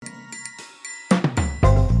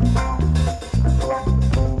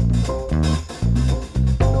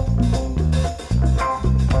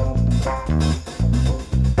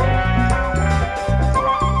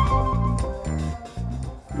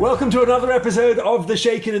Welcome to another episode of the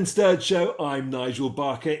Shaken and Stirred Show. I'm Nigel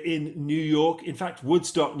Barker in New York, in fact,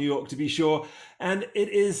 Woodstock, New York to be sure. And it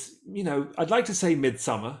is, I'd like to say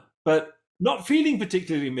midsummer, but not feeling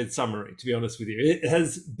particularly midsummery, to be honest with you. It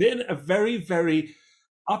has been a very, very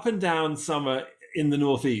up and down summer in the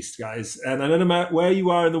Northeast, guys. And I don't know where you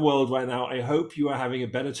are in the world right now. I hope you are having a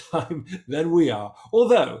better time than we are.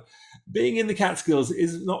 Although being in the Catskills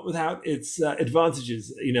is not without its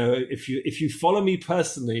advantages. If you follow me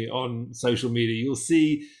personally on social media, you'll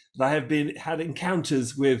see that I have had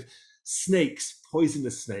encounters with snakes,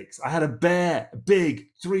 poisonous snakes. I had a big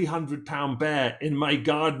 300-pound bear in my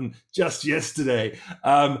garden just yesterday.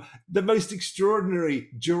 The most extraordinary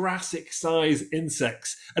Jurassic-size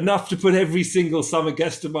insects, enough to put every single summer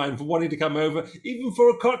guest of mine for wanting to come over, even for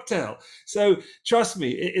a cocktail. So trust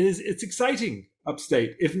me, it's exciting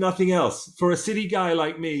upstate, if nothing else. For a city guy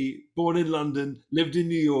like me, born in London, lived in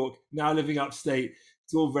New York, now living upstate,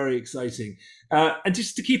 it's all very exciting. And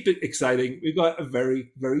just to keep it exciting, we've got a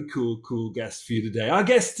very, very cool guest for you today. Our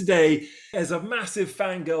guest today has a massive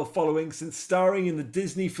fangirl following since starring in the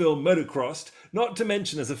Disney film Motocrossed, not to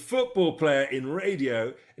mention as a football player in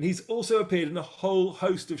radio. And he's also appeared in a whole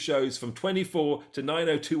host of shows from 24 to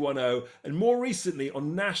 90210, and more recently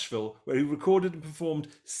on Nashville, where he recorded and performed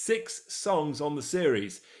 6 songs on the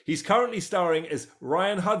series. He's currently starring as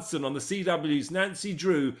Ryan Hudson on the CW's Nancy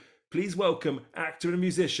Drew. Please welcome actor and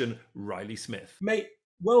musician Riley Smith. Mate,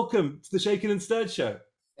 welcome to the Shaken and Stirred Show.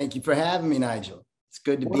 Thank you for having me, Nigel. It's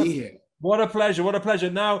good to be here. What a pleasure.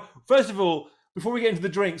 Now, first of all, before we get into the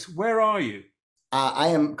drinks, where are you? I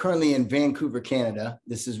am currently in Vancouver, Canada.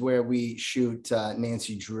 This is where we shoot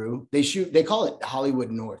Nancy Drew. They call it Hollywood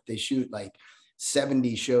North. They shoot like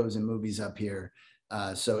 70 shows and movies up here.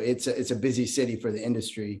 So it's a busy city for the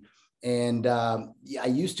industry. And I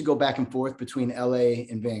used to go back and forth between LA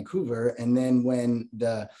and Vancouver. And then when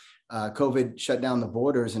the COVID shut down the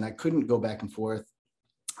borders and I couldn't go back and forth,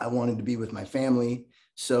 I wanted to be with my family.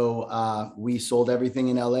 So we sold everything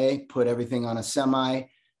in LA, put everything on a semi,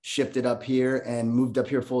 shipped it up here and moved up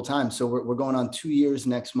here full time. So we're going on 2 years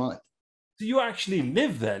next month. So you actually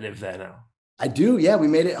live there now? I do. Yeah, we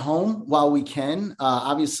made it home while we can.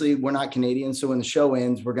 Obviously, we're not Canadian. So when the show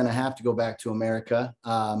ends, we're going to have to go back to America.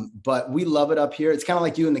 But we love it up here. It's kind of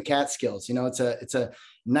like you in the Catskills. It's a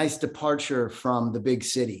nice departure from the big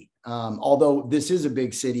city. Although this is a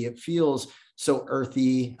big city, it feels so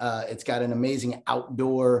earthy. It's got an amazing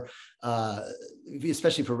outdoor,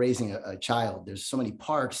 especially for raising a child. There's so many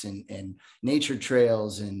parks and nature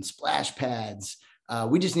trails and splash pads.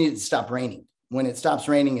 We just need it to stop raining. When it stops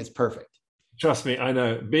raining, it's perfect. Trust me, I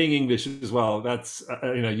know. Being English as well, that's,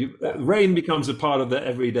 rain becomes a part of the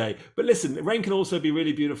everyday. But listen, rain can also be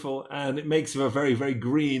really beautiful, and it makes for a very, very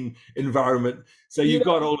green environment. So you've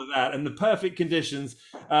got all of that and the perfect conditions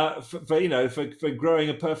for growing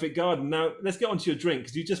a perfect garden. Now, let's get onto your drink,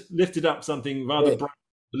 because you just lifted up something rather bright,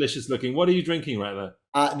 delicious looking. What are you drinking right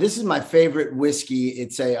there? This is my favorite whiskey.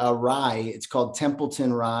 It's a rye. It's called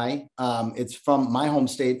Templeton Rye. It's from my home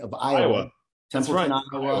state of Iowa. Templeton, that's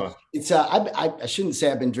right. Iowa. It's I shouldn't say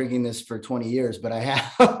I've been drinking this for 20 years, but I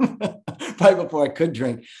have probably before I could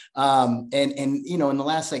drink. And in the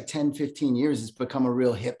last like 10, 15 years, it's become a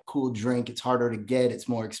real hip, cool drink. It's harder to get. It's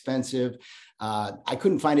more expensive. I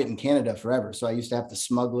couldn't find it in Canada forever. So I used to have to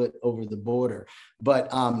smuggle it over the border. But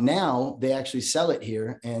now they actually sell it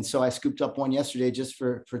here. And so I scooped up one yesterday just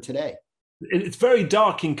for today. It's very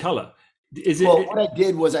dark in color. What I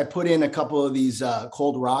did was I put in a couple of these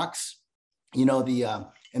cold rocks.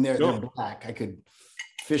 And they're black. I could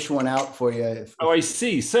fish one out for you. I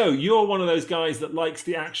see. So you're one of those guys that likes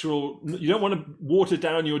you don't want to water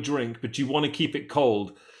down your drink, but you want to keep it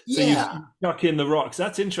cold. So you chuck in the rocks.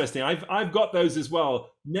 That's interesting. I've got those as well.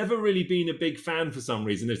 Never really been a big fan for some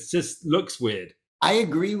reason. It just looks weird. I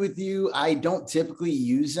agree with you. I don't typically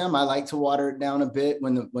use them. I like to water it down a bit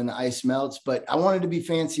when the ice melts, but I wanted to be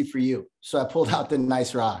fancy for you. So I pulled out the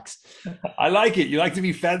nice rocks. I like it. You like to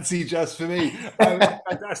be fancy just for me.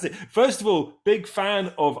 Fantastic. First of all, big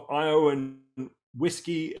fan of Iowan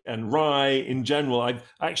whiskey and rye in general. I've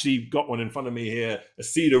actually got one in front of me here, a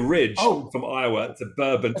Cedar Ridge from Iowa. It's a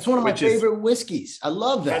bourbon. That's one of my favorite whiskeys. I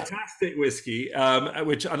love that. Fantastic whiskey,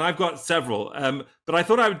 and I've got several. But I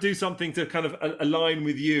thought I would do something to kind of align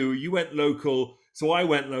with you. You went local, so I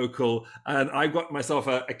went local, and I got myself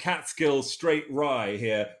a Catskill straight rye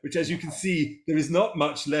here, which, as you can see, there is not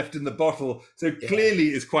much left in the bottle. So clearly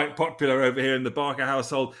is quite popular over here in the Barker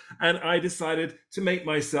household. And I decided to make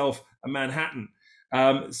myself a Manhattan.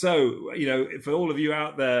 So, for all of you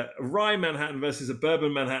out there, a rye Manhattan versus a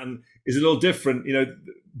bourbon Manhattan is a little different.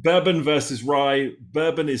 Bourbon versus rye.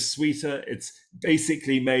 Bourbon is sweeter. It's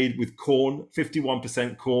basically made with corn,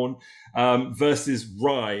 51% corn, versus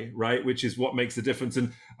rye, right, which is what makes the difference.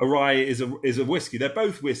 And a rye is a whiskey. They're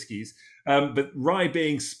both whiskeys, but rye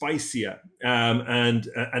being spicier and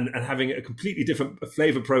having a completely different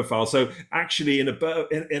flavor profile. So actually, in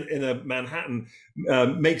a Manhattan,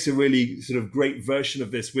 makes a really sort of great version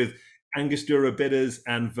of this with Angostura bitters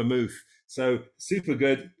and vermouth. So super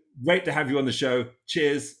good. Great to have you on the show.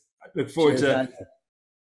 Cheers. I look forward to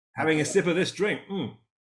having a sip of this drink.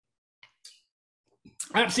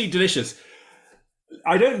 Absolutely delicious.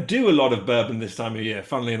 I don't do a lot of bourbon this time of year,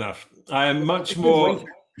 funnily enough. I am much more...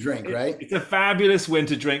 drink, right? It's a fabulous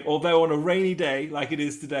winter drink, although on a rainy day like it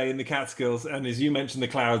is today in the Catskills, and as you mentioned, the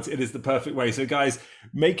clouds, it is the perfect way. So guys,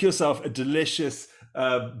 make yourself a delicious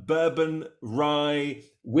bourbon, rye,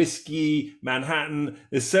 whiskey, Manhattan.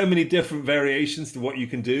 There's so many different variations to what you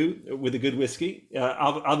can do with a good whiskey,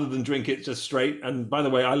 other than drink it just straight. And by the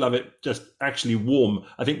way, I love it just actually warm.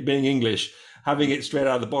 I think being English, having it straight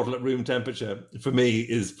out of the bottle at room temperature, for me,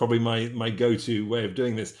 is probably my go-to way of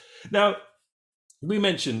doing this. Now, we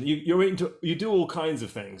mentioned you do all kinds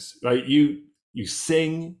of things, right? You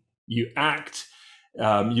sing, you act,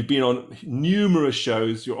 you've been on numerous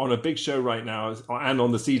shows. You're on a big show right now, and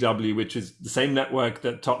on the CW, which is the same network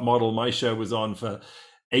that Top Model, my show, was on for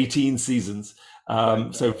 18 seasons.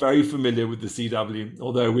 So very familiar with the CW,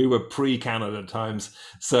 although we were pre-Canada times.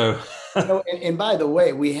 So, and by the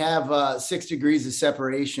way, we have 6 degrees of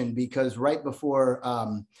separation, because right before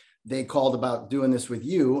they called about doing this with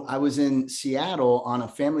you, I was in Seattle on a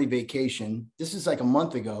family vacation. This is like a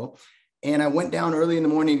month ago. And I went down early in the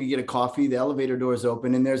morning to get a coffee. The elevator doors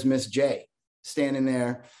open and there's Miss J standing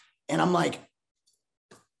there. And I'm like,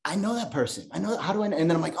 I know that person. I know, how do I know? And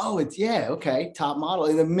then I'm like, oh, okay, Top Model.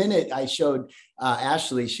 And the minute I showed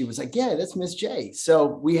Ashley, she was like, yeah, that's Miss J. So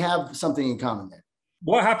we have something in common there.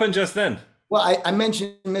 What happened just then? Well, I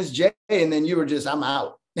mentioned Miss J, and then you were just, I'm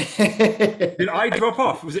out. Did I drop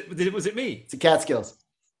off? Was it me? It's the Catskills.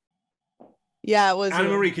 Yeah, it was Anna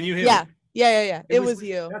Marie. Can you hear me? Yeah. It was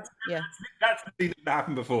you. That's the thing that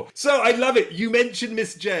happened before. So I love it. You mentioned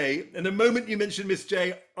Miss J, and the moment you mentioned Miss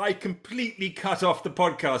J, I completely cut off the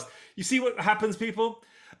podcast. You see what happens, people?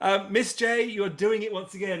 Miss J, you're doing it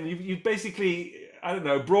once again. You've basically, I don't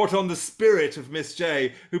know, brought on the spirit of Miss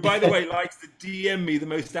J, who, by the way, likes to DM me the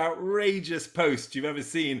most outrageous post you've ever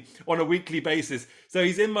seen on a weekly basis. So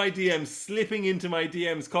he's in my DMs, slipping into my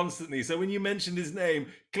DMs constantly. So when you mentioned his name,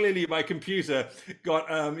 clearly my computer got,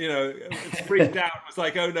 freaked out. It was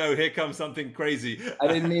like, oh no, here comes something crazy. I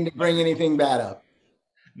didn't mean to bring anything bad up.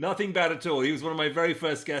 Nothing bad at all. He was one of my very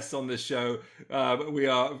first guests on this show. We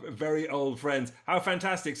are very old friends. How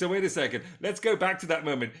fantastic. So wait a second. Let's go back to that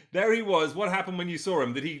moment. There he was. What happened when you saw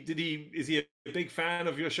him? Is he a big fan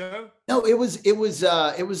of your show? No, it was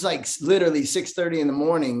like literally 6:30 in the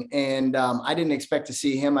morning. And I didn't expect to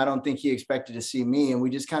see him. I don't think he expected to see me. And we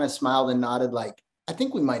just kind of smiled and nodded like, I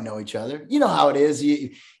think we might know each other. You know how it is.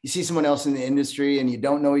 You see someone else in the industry and you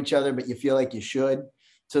don't know each other, but you feel like you should.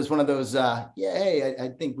 So it's one of those, hey, I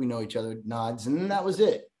think we know each other nods. And that was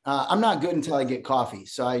it. I'm not good until I get coffee.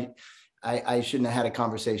 So I shouldn't have had a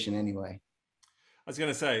conversation anyway. I was going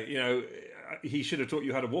to say, he should have taught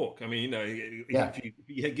you how to walk. I mean, if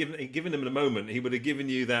you had given him a moment, he would have given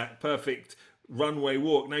you that perfect runway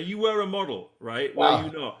walk. Now, you were a model, right? Were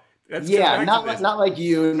you not? Not like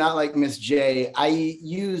you, not like Miss J. I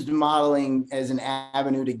used modeling as an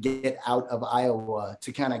avenue to get out of Iowa,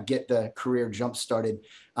 to kind of get the career jump started.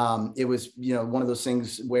 It was, one of those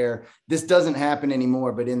things where this doesn't happen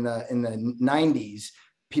anymore, but in the 90s,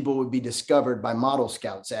 people would be discovered by model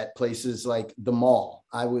scouts at places like the mall.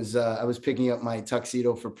 I was picking up my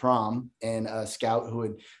tuxedo for prom, and a scout who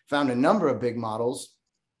had found a number of big models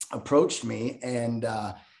approached me, and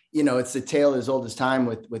it's the tale as old as time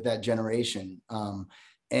with that generation.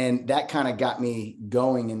 And that kind of got me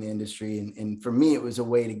going in the industry. And for me, it was a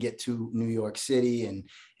way to get to New York City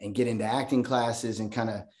and get into acting classes and kind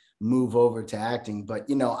of move over to acting. But,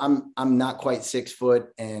 I'm not quite 6 foot,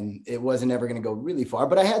 and it wasn't ever going to go really far,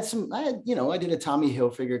 but I did a Tommy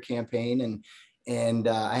Hilfiger campaign, and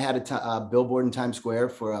I had a billboard in Times Square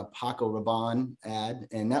for a Paco Rabanne ad,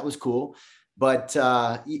 and that was cool. But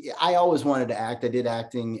I always wanted to act. I did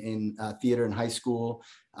acting in theater in high school.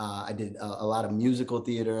 I did a lot of musical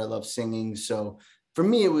theater. I love singing. So for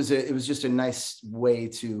me, it was just a nice way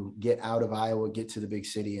to get out of Iowa, get to the big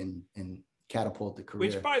city, and catapult the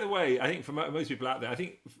career. Which, by the way, I think for most people out there, I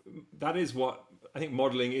think that is what I think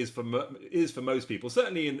modeling is for most people,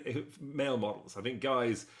 certainly in male models. I think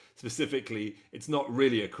guys specifically, it's not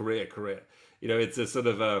really a career. It's a sort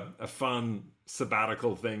of a fun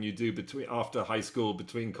sabbatical thing you do between after high school,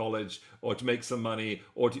 between college, or to make some money,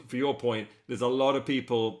 or for your point, there's a lot of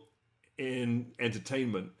people in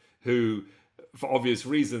entertainment who, for obvious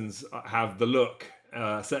reasons, have the look,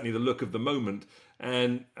 certainly the look of the moment,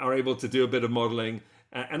 and are able to do a bit of modeling,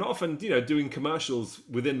 and often, doing commercials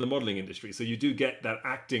within the modeling industry. So you do get that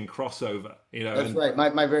acting crossover, That's right.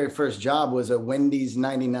 My very first job was a Wendy's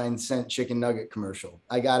 99-cent chicken nugget commercial.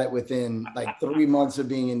 I got it within like 3 months of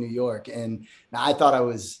being in New York. And I thought I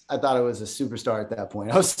was a superstar at that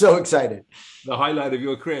point. I was so excited. The highlight of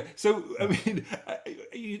your career. So, I mean,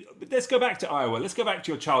 let's go back to Iowa. Let's go back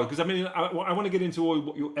to your childhood, because I mean, I want to get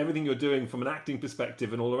into everything you're doing from an acting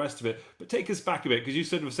perspective and all the rest of it. But take us back a bit, because you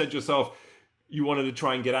sort of said yourself, you wanted to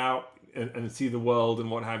try and get out and see the world and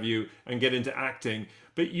what have you, and get into acting.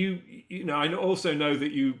 But I also know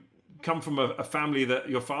that you come from a family that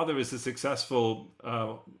your father is a successful,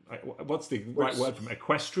 what's the right word from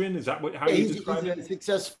equestrian? Is that how you describe it? He's a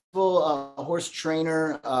successful horse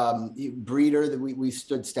trainer, breeder. That we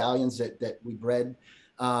stood stallions that we bred,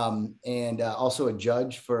 and also a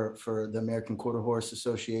judge for the American Quarter Horse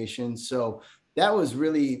Association. So that was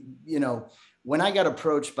really, when I got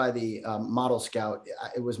approached by the Model Scout,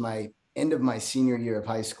 it was my end of my senior year of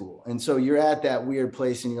high school. And so you're at that weird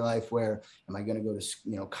place in your life where, am I going to go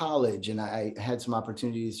to, college? And I had some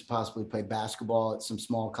opportunities to possibly play basketball at some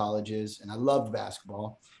small colleges. And I loved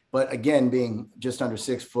basketball. But again, being just under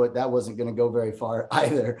 6 foot, that wasn't going to go very far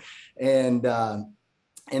either. And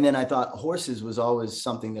then I thought horses was always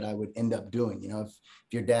something that I would end up doing. If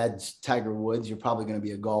your dad's Tiger Woods, you're probably going to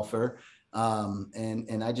be a golfer.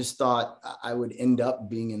 And I just thought I would end up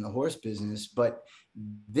being in the horse business, but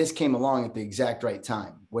this came along at the exact right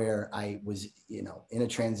time where I was, in a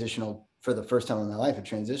transitional, for the first time in my life, a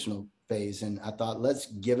transitional phase. And I thought, let's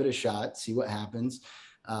give it a shot, see what happens.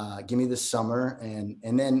 Give me the summer.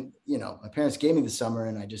 And then, my parents gave me the summer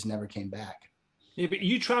and I just never came back. Yeah, but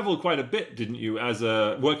you traveled quite a bit, didn't you, as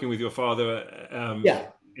working with your father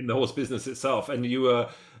in the horse business itself? And you were,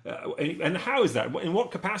 and how is that? In what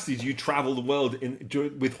capacity do you travel the world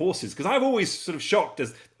with horses? Because I've always sort of shocked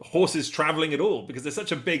as horses traveling at all, because they're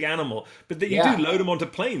such a big animal. But you do load them onto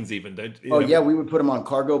planes, even, don't you? Yeah, we would put them on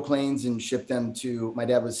cargo planes and ship them to. My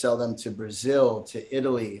dad would sell them to Brazil, to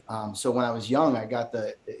Italy. So when I was young, I got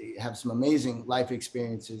to have some amazing life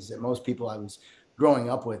experiences that most people I was growing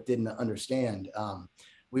up with didn't understand.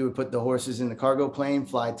 We would put the horses in the cargo plane,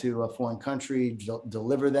 fly to a foreign country,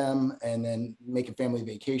 deliver them, and then make a family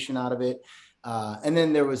vacation out of it. And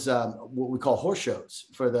then there was what we call horse shows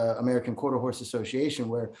for the American Quarter Horse Association,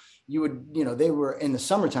 where you would, they were in the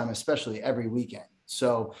summertime, especially every weekend.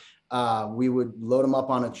 So we would load them up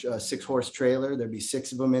on a 6-horse trailer. There'd be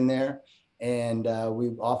 6 of them in there. And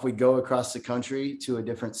we'd go across the country to a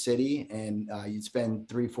different city, and you'd spend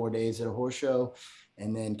 3-4 days at a horse show,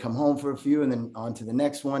 and then come home for a few, and then on to the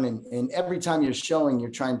next one. And every time you're showing, you're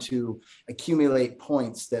trying to accumulate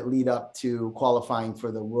points that lead up to qualifying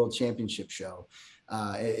for the World Championship show.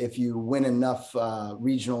 If you win enough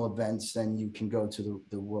regional events, then you can go to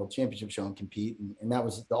the World Championship show and compete. And that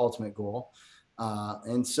was the ultimate goal.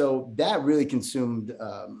 And so that really consumed,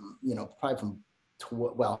 probably from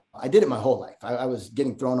I did it my whole life. I was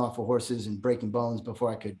getting thrown off of horses and breaking bones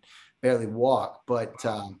before I could barely walk. But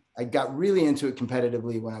I got really into it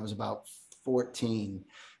competitively when I was about 14,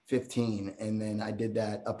 15. And then I did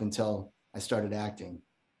that up until I started acting.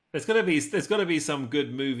 There's got to be some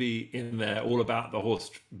good movie in there all about the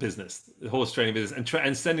horse business, the horse training business,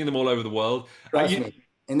 and sending them all over the world. Trust me.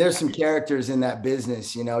 And there's some characters in that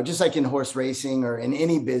business, just like in horse racing or in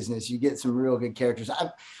any business, you get some real good characters.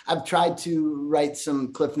 I've tried to write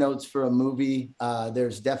some cliff notes for a movie.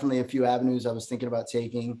 There's definitely a few avenues I was thinking about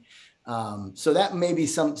taking. So that may be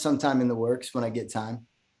sometime in the works when I get time.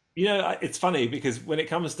 It's funny because when it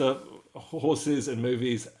comes to horses and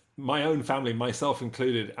movies, my own family, myself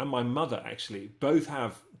included, and my mother actually, both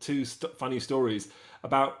have two funny stories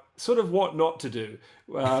about sort of what not to do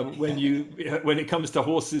when it comes to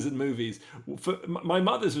horses and movies. My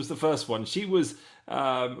mother's was the first one. She was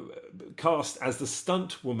cast as the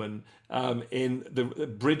stunt woman in the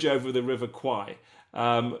Bridge Over the River Kwai,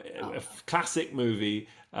 a classic movie,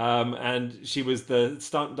 and she was the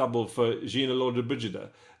stunt double for Gina Lollobrigida,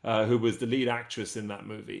 who was the lead actress in that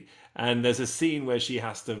movie. And there's a scene where she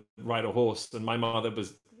has to ride a horse, and my mother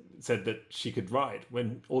said that she could ride,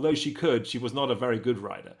 when although she could, she was not a very good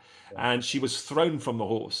rider. And she was thrown from the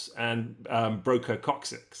horse and broke her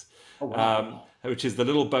coccyx. Oh, wow. which is the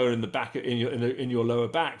little bone in the back in your lower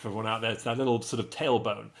back for everyone out there. It's that little sort of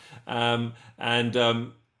tailbone,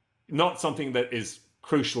 and not something that is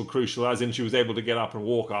crucial, as in she was able to get up and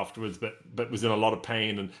walk afterwards, but was in a lot of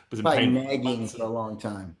pain and was in Probably pain nagging for a long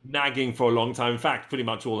time. nagging for a long time. In fact, pretty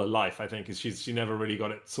much all her life, I think, is she never really got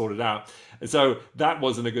it sorted out. And so that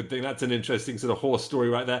wasn't a good thing. That's an interesting sort of horse story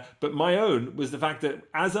right there. But my own was the fact that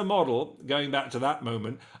as a model, going back to that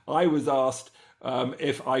moment, I was asked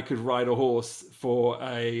if I could ride a horse for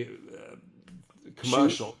a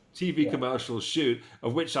commercial. TV commercial shoot,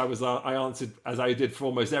 of which I answered as I did for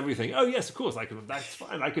almost everything. Oh yes, of course I could. That's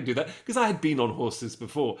fine. I could do that because I had been on horses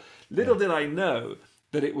before. Little did I know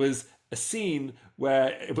that it was a scene where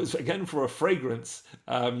it was again for a fragrance.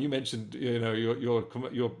 You mentioned, your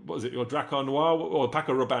what was it, your Dracar Noir or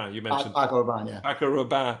Paco Rabanne? You mentioned Paco Rabanne, yeah. Paco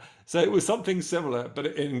Rabanne. So it was something similar, but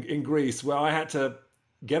in Greece, where I had to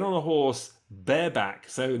get on a horse bareback,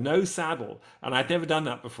 so no saddle, and I'd never done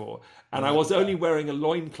that before, and I was only wearing a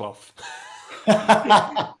loincloth.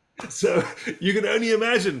 So you can only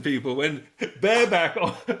imagine people when bareback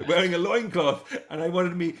wearing a loincloth, and I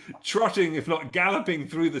wanted me trotting, if not galloping,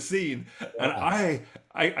 through the scene, and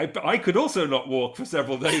I could also not walk for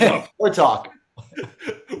several days after. Or talk.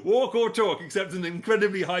 Walk or talk, except an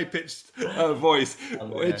incredibly high-pitched voice,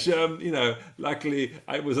 which luckily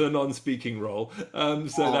I was a non-speaking role,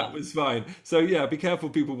 so that was fine. So yeah, be careful,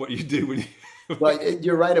 people, what you do when you. Well,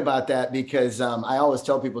 you're right about that, because I always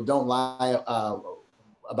tell people, don't lie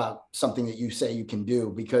about something that you say you can do,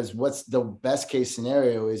 because what's the best case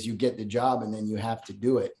scenario is you get the job and then you have to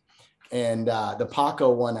do it. And the Paco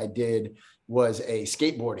one I did was a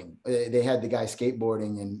skateboarding. They had the guy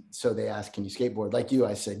skateboarding, and so they asked, "Can you skateboard?" Like you,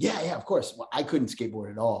 I said, "Yeah, of course." Well, I couldn't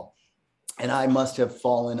skateboard at all, and I must have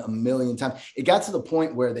fallen a million times. It got to the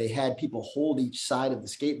point where they had people hold each side of the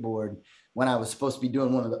skateboard when I was supposed to be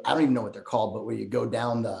doing one of the, I don't even know what they're called, but where you go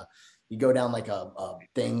down like a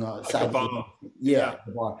thing, Like a bar. the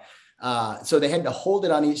bar. So they had to hold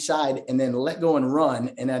it on each side and then let go and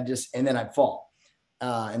run, and then I'd fall.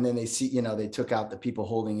 And then they took out the people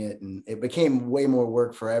holding it, and it became way more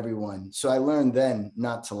work for everyone. So I learned then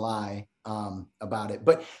not to lie about it.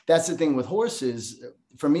 But that's the thing with horses.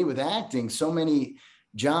 For me, with acting, so many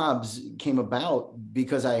jobs came about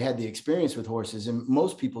because I had the experience with horses, and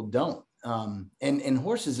most people don't. And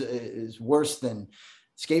horses is worse than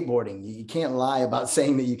skateboarding. You can't lie about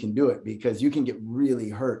saying that you can do it, because you can get really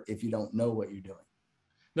hurt if you don't know what you're doing.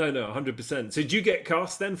 No, 100%. So did you get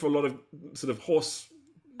cast then for a lot of sort of horse?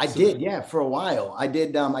 I did, yeah, for a while. I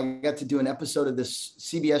did. I got to do an episode of this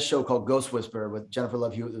CBS show called Ghost Whisperer with Jennifer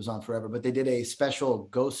Love Hewitt that was on forever. But they did a special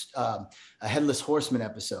a Headless Horseman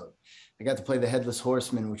episode. I got to play the Headless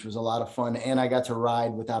Horseman, which was a lot of fun, and I got to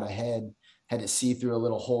ride without a head. Had to see through a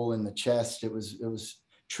little hole in the chest. It was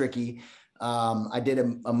tricky. I did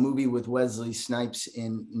a movie with Wesley Snipes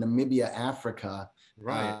in Namibia, Africa.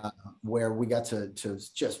 Right. Where we got to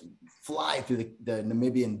just fly through the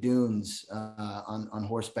Namibian dunes on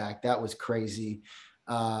horseback. That was crazy.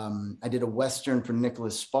 I did a Western for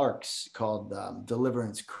Nicholas Sparks called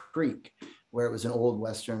Deliverance Creek, where it was an old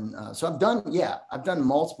Western. So I've done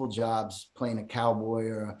multiple jobs playing a cowboy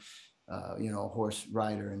or a horse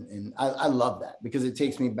rider. And I love that, because it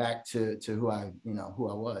takes me back to who I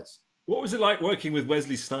was. What was it like working with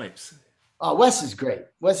Wesley Snipes? Wes is great.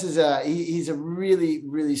 Wes is he's a really,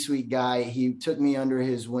 really sweet guy. He took me under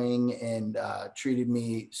his wing and treated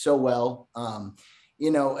me so well.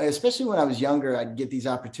 Especially when I was younger, I'd get these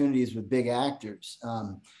opportunities with big actors,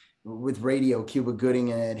 with radio, Cuba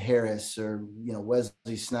Gooding and Ed Harris, or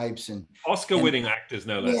Wesley Snipes and Oscar-winning actors,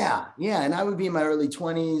 no less. Yeah. And I would be in my early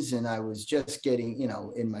 20s, and I was just getting,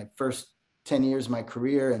 in my first 10 years of my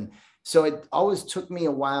career, and so it always took me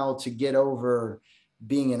a while to get over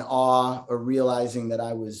being in awe or realizing that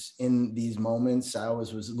I was in these moments. I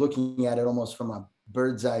always was looking at it almost from a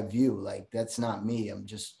bird's eye view, like that's not me. I'm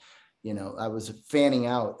just, I was fanning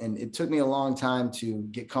out, and it took me a long time to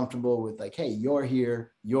get comfortable with, like, hey, you're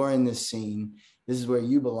here, you're in this scene, this is where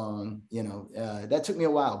you belong. That took me a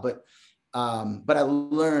while, but I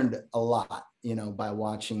learned a lot, by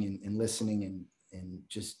watching and listening and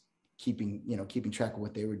just keeping track of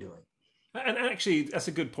what they were doing. And actually, that's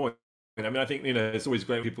a good point. I mean, I think, it's always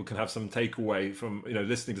great when people can have some takeaway from,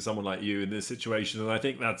 listening to someone like you in this situation. And I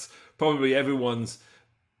think that's probably everyone's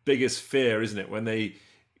biggest fear, isn't it? When they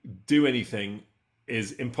do anything,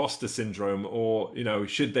 is imposter syndrome, or,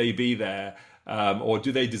 should they be there? Or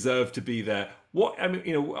do they deserve to be there?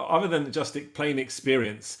 Other than just plain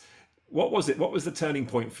experience, what was it? What was the turning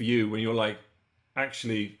point for you when you're like,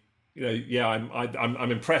 actually,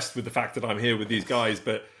 I'm impressed with the fact that I'm here with these guys,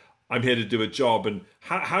 but I'm here to do a job. And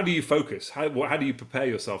how do you focus? How do you prepare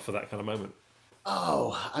yourself for that kind of moment?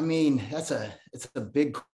 Oh, I mean, it's a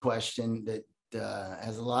big question that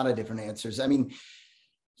has a lot of different answers. I mean,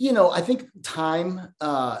 I think time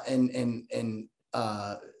and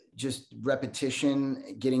just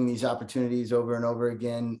repetition, getting these opportunities over and over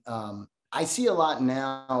again. I see a lot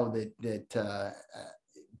now that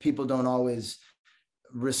people don't always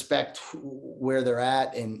respect where they're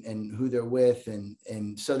at and who they're with,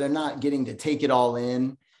 and so they're not getting to take it all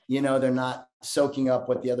in. They're not soaking up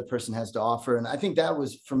what the other person has to offer. And I think that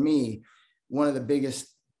was, for me, one of the biggest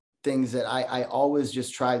things that I always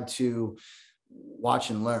just tried to watch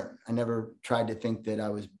and learn. I never tried to think that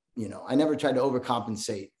I never tried to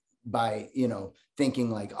overcompensate by,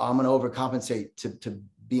 thinking like, oh, I'm going to overcompensate to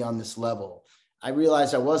be on this level. I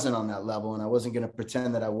realized I wasn't on that level, and I wasn't going to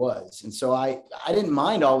pretend that I was. And so I didn't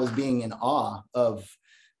mind always being in awe of,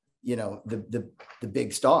 the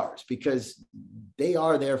big stars, because they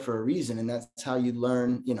are there for a reason. And that's how you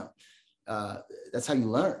learn, that's how you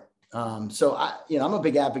learn. So I'm a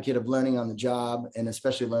big advocate of learning on the job, and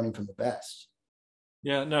especially learning from the best.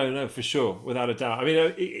 Yeah, no, for sure, without a doubt. I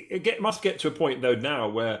mean, it must get to a point though now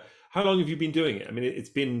where, how long have you been doing it? I mean, it's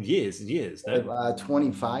been years and years. No?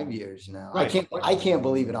 25 years now. Right. I can't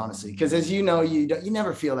believe it, honestly, because as you know, you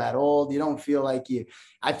never feel that old. You don't feel like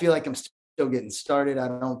I feel like I'm still getting started.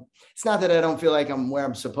 It's not that I don't feel like I'm where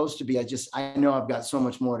I'm supposed to be. I know I've got so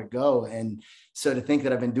much more to go. And so to think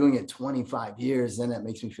that I've been doing it 25 years, then that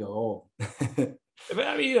makes me feel old. But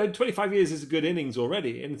I mean, 25 years is a good innings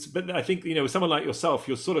already. But I think, someone like yourself,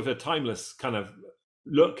 you're sort of a timeless kind of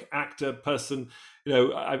look, actor, person.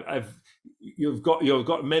 You've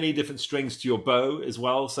got many different strings to your bow as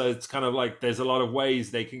well. So it's kind of like there's a lot of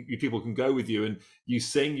ways people can go with you, and you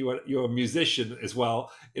sing. You're a musician as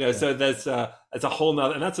well. Yeah. So there's a whole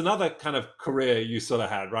nother, and that's another kind of career you sort of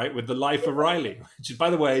had, right? With the Life of Riley, which,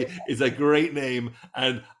 by the way, is a great name.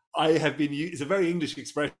 And I have been used, it's a very English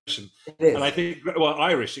expression. And I think,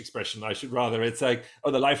 Irish expression, I should rather. It's like,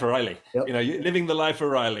 oh, the Life of Riley. Yep. You're living the life of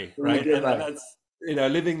Riley, right? And that's,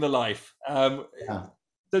 living the life. Yeah.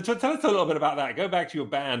 So tell us a little bit about that. Go back to your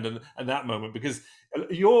band and that moment, because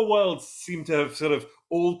your worlds seem to have sort of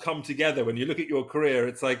all come together. When you look at your career,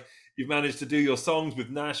 it's like you've managed to do your songs with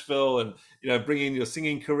Nashville, and bring in your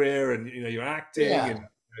singing career, and your acting, and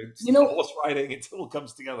horse riding. It all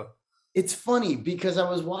comes together. It's funny because I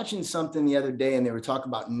was watching something the other day, and they were talking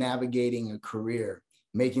about navigating a career,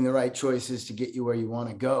 making the right choices to get you where you want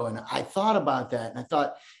to go. And I thought about that, and I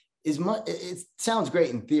thought, it sounds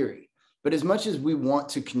great in theory, but as much as we want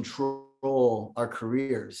to control our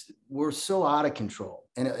careers, we're so out of control,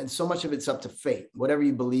 and so much of it's up to fate, whatever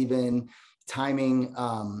you believe in, timing.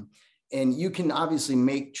 And you can obviously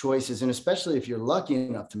make choices, and especially if you're lucky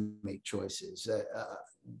enough to make choices,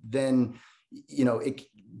 then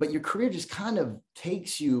but your career just kind of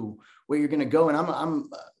takes you where you're going to go. And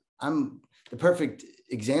I'm the perfect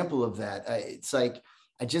example of that. It's like,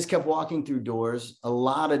 I just kept walking through doors. A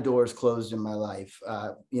lot of doors closed in my life.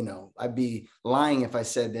 I'd be lying if I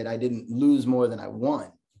said that I didn't lose more than I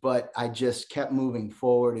won, but I just kept moving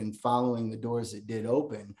forward and following the doors that did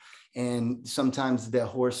open. And sometimes the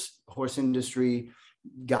horse industry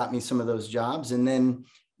got me some of those jobs. And then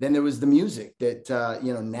there was the music that,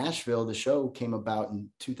 Nashville, the show came about in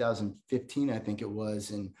 2015, I think it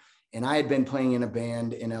was. And I had been playing in a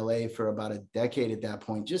band in LA for about a decade at that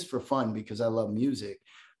point, just for fun, because I love music.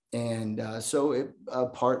 And so a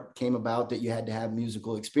part came about that you had to have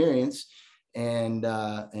musical experience and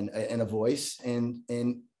a voice. And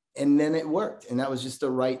then it worked. And that was just the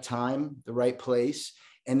right time, the right place.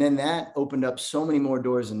 And then that opened up so many more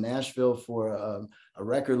doors in Nashville for a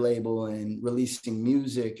record label and releasing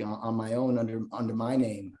music on my own under my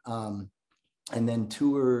name, and then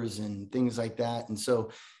tours and things like that. And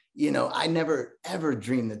so, I never ever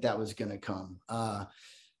dreamed that was going to come,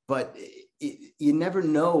 but you never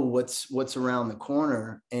know what's around the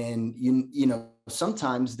corner. And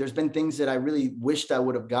sometimes there's been things that I really wished I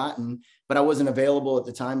would have gotten, but I wasn't available at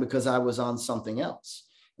the time because I was on something else.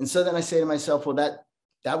 And so then I say to myself, well,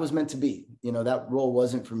 that was meant to be. That role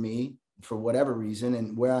wasn't for me for whatever reason,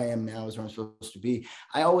 and where I am now is where I'm supposed to be.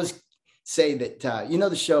 I always say that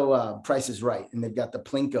the show Price is Right, and they've got the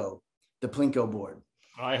Plinko board.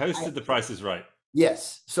 I hosted The Price is Right.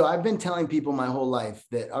 Yes. So I've been telling people my whole life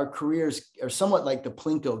that our careers are somewhat like the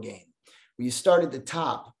Plinko game, where you start at the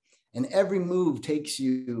top and every move takes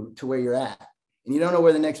you to where you're at, and you don't know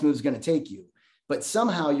where the next move is going to take you, but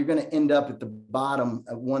somehow you're going to end up at the bottom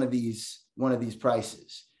of one of these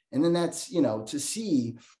prices. And then that's, to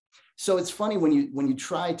see. So it's funny when you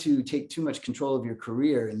try to take too much control of your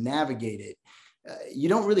career and navigate it, you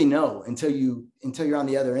don't really know until you're on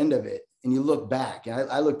the other end of it and you look back. And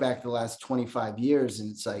I look back the last 25 years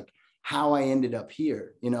and it's like how I ended up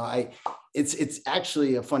here. It's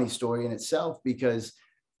actually a funny story in itself, because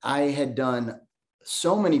I had done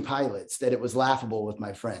so many pilots that it was laughable with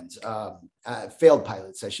my friends, failed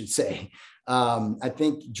pilots, I should say. I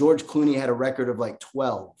think George Clooney had a record of like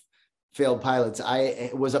 12 failed pilots. I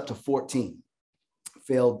was up to 14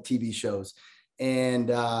 failed TV shows. And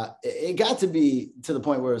it got to be to the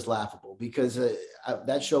point where it was laughable, because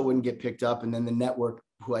that show wouldn't get picked up. And then the network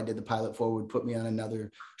who I did the pilot for would put me on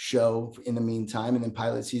another show in the meantime. And then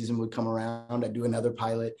pilot season would come around. I'd do another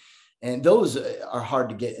pilot. And those are hard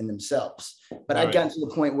to get in themselves. But I'd gotten to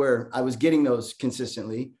the point where I was getting those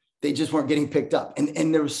consistently. They just weren't getting picked up.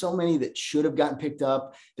 And there were so many that should have gotten picked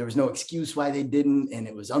up. There was no excuse why they didn't. And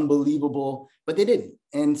it was unbelievable, but they didn't.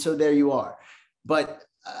 And so there you are. But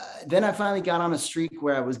then I finally got on a streak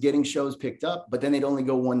where I was getting shows picked up, but then they'd only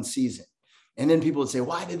go one season. And then people would say,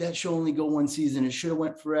 why did that show only go one season? It should have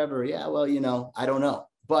went forever. Yeah, well, I don't know.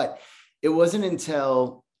 But it wasn't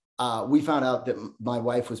until we found out that my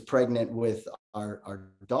wife was pregnant with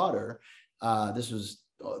our daughter. This was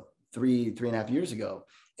 3.5 years ago.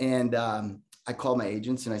 And I called my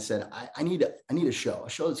agents and I said, I need a show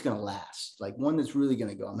that's going to last, like one that's really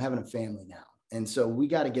going to go. I'm having a family now. And so we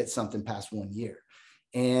got to get something past 1 year.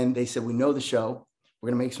 And they said, we know the show. We're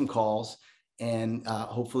going to make some calls and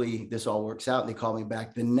hopefully this all works out. And they called me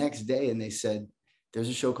back the next day and they said, there's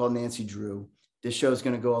a show called Nancy Drew. This show is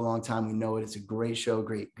going to go a long time. We know it. It's a great show,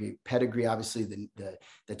 great pedigree. Obviously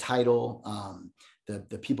the title,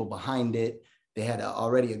 the people behind it, they had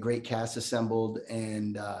already a great cast assembled.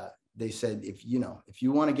 And they said, if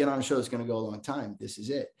you want to get on a show that's going to go a long time, this is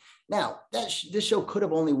it. Now, this show could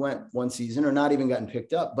have only went one season or not even gotten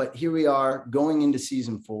picked up, but here we are going into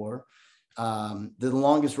season 4, the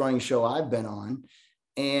longest running show I've been on.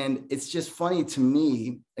 And it's just funny to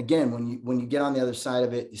me, again, when you get on the other side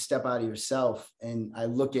of it, you step out of yourself, and I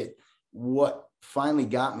look at what finally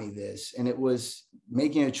got me this, and it was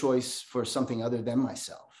making a choice for something other than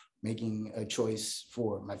myself, making a choice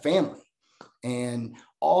for my family. And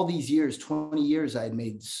all these years, 20 years, I had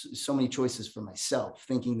made so many choices for myself,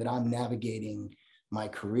 thinking that I'm navigating my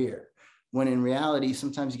career. When in reality,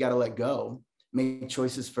 sometimes you got to let go, make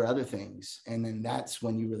choices for other things. And then that's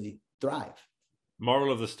when you really thrive.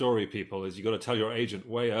 Moral of the story, people, is you got to tell your agent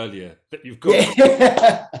way earlier that you've got.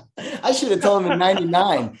 I should have told him in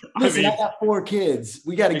 '99. Listen, I got 4 kids.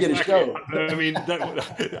 We got to get a show. I mean,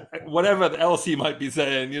 whatever else he might be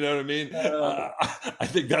saying, you know what I mean? I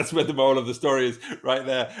think that's where the moral of the story is, right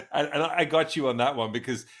there. And I got you on that one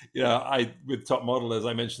because, with Top Model, as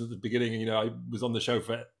I mentioned at the beginning, I was on the show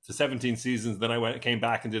for 17 seasons. Then I came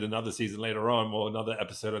back and did another season later on, or another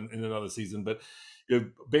episode in another season. But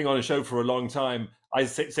being on a show for a long time,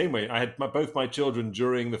 same way. I had both my children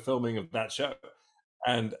during the filming of that show,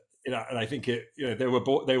 and and I think they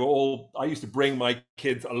were all. I used to bring my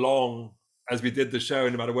kids along as we did the show,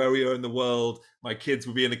 and no matter where we were in the world, my kids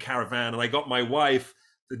would be in a caravan, and I got my wife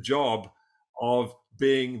the job of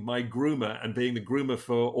being my groomer and being the groomer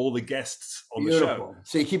for all the guests on the show.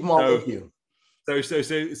 So you keep them all with you.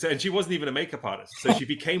 So, and she wasn't even a makeup artist, so she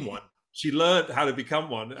became one. She learned how to become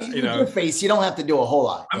one. Your face, you don't have to do a whole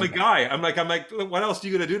lot. I'm a guy. I'm like, what else are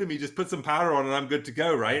you going to do to me? Just put some powder on and I'm good to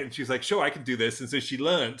go, right? And she's like, sure, I can do this. And so she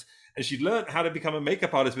learned how to become a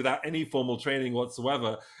makeup artist without any formal training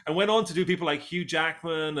whatsoever, and went on to do people like Hugh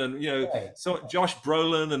Jackman and so Josh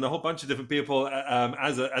Brolin and a whole bunch of different people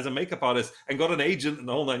as a makeup artist, and got an agent and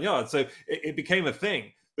the whole 9 yards. So it became a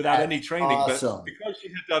thing without any training. Awesome. But because she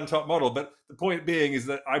had done Top Model. But the point being is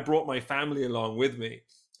that I brought my family along with me.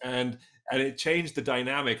 And it changed the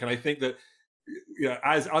dynamic. And I think that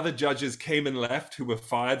as other judges came and left who were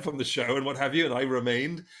fired from the show and what have you, and I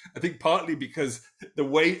remained, I think partly because the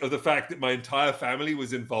weight of the fact that my entire family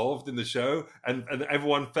was involved in the show and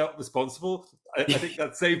everyone felt responsible, I think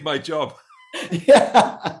that saved my job.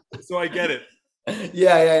 Yeah. So I get it.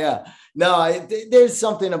 Yeah. No, there's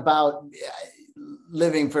something about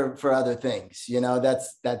living for other things,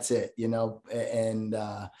 that's it,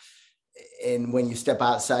 and when you step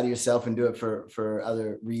outside of yourself and do it for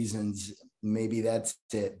other reasons, maybe that's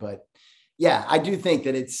it. But yeah, I do think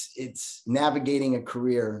that it's navigating a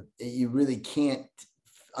career. You really can't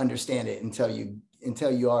understand it until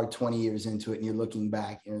you are 20 years into it and you're looking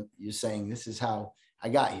back and you're saying, this is how I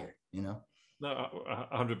got here, No,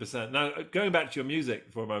 100%. Now, going back to your music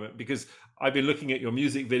for a moment, because I've been looking at your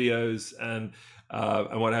music videos and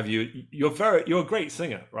what have you. You're a great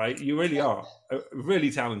singer, right? You really are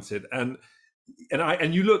really talented, and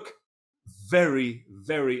you look very,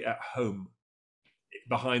 very at home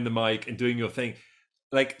behind the mic and doing your thing.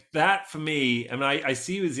 Like that for me, I mean, I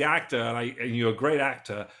see you as the actor, and you're a great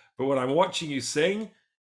actor. But when I'm watching you sing,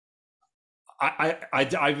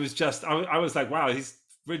 I was just I was like, wow, he's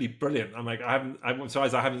really brilliant. I'm like, I'm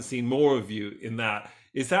surprised I haven't seen more of you in that.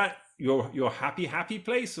 Is that your happy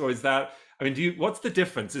place, or is that? I mean, what's the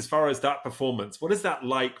difference as far as that performance? What is that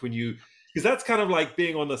like when you? Because that's kind of like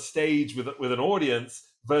being on the stage with an audience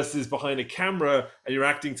versus behind a camera, and you're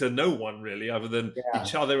acting to no one really, other than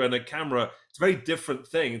each other and a camera. It's a very different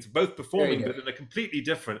thing. It's both performing, but in a completely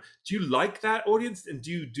different. Do you like that audience? And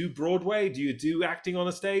do you do Broadway? Do you do acting on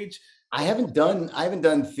a stage? I haven't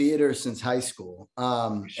done theater since high school.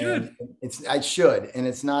 And I should, and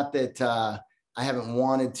it's not that I haven't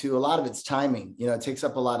wanted to. A lot of it's timing. You know, it takes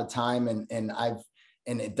up a lot of time,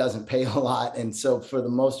 and it doesn't pay a lot. And so for the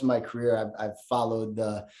most of my career, I've followed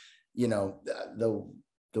the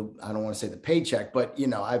I don't want to say the paycheck, but you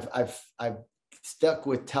know, I've stuck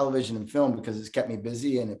with television and film because it's kept me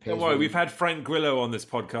busy and it pays. Don't worry, we've had Frank Grillo on this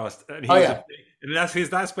podcast, and and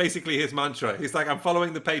that's basically his mantra. He's like, I'm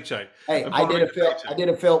following the paycheck. Hey, I did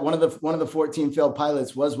a film. One of the 14 failed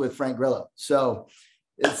pilots was with Frank Grillo. So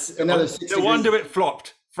it's another 60 No wonder it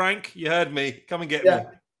flopped. Frank, you heard me. Come and get me.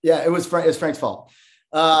 Yeah, it was Frank's fault.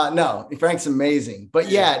 No, Frank's amazing. But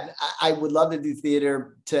yeah, I would love to do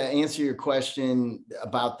theater. To answer your question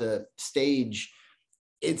about the stage,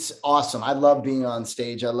 it's awesome. I love being on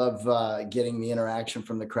stage. I love getting the interaction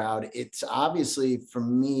from the crowd. It's obviously for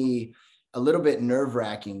me a little bit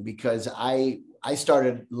nerve-wracking because I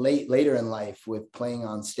started later in life with playing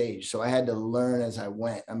on stage. So I had to learn as I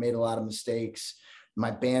went. I made a lot of mistakes. My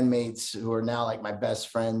bandmates, who are now like my best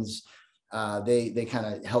friends, they kind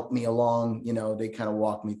of helped me along, you know, they kind of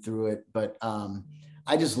walked me through it. But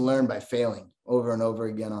I just learned by failing over and over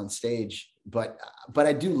again on stage. But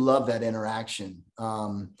I do love that interaction.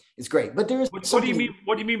 It's great. But there's what do you mean?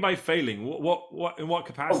 What do you mean by failing? What in what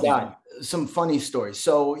capacity? Oh God, some funny stories.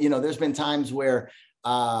 So you know, there's been times where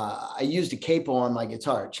I used a capo on my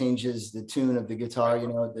guitar. It changes the tune of the guitar. You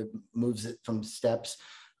know, it moves it from steps.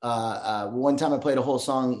 One time I played a whole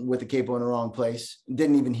song with the capo in the wrong place.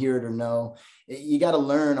 Didn't even hear it or know. You got to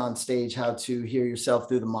learn on stage how to hear yourself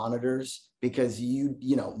through the monitors because you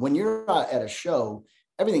know when you're at a show,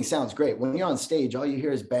 everything sounds great. When you're on stage, all you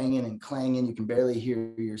hear is banging and clanging. You can barely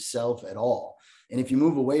hear yourself at all. And if you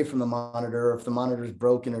move away from the monitor, or if the monitor is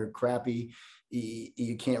broken or crappy,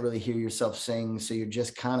 you can't really hear yourself sing. So you're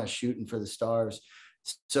just kind of shooting for the stars.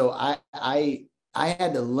 So I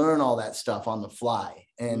had to learn all that stuff on the fly.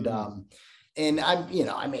 And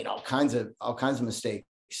I made all kinds of mistakes.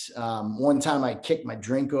 One time I kicked my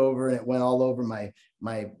drink over and it went all over my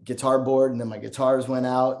guitar board, and then my guitars went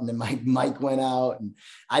out, and then my mic went out, and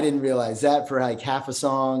I didn't realize that for like half a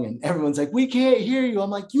song, and everyone's like, we can't hear you. I'm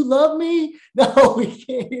like, you love me? No, we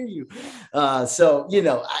can't hear you. So, you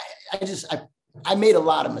know, I made a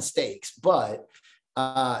lot of mistakes, but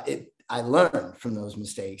I learned from those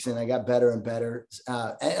mistakes and I got better and better.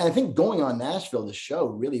 And I think going on Nashville, the show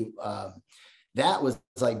really, that was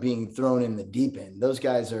like being thrown in the deep end. Those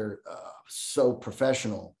guys are so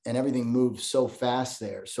professional and everything moves so fast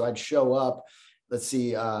there. So I'd show up, let's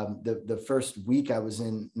see, the first week I was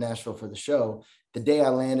in Nashville for the show, the day I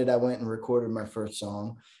landed, I went and recorded my first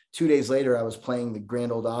song. 2 days later, I was playing the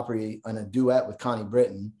Grand Ole Opry on a duet with Connie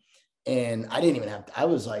Britton. And I didn't even I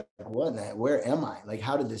was like, what in that, where am I? Like,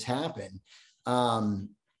 how did this happen?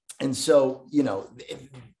 And so, you know,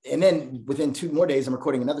 and then within 2 more days, I'm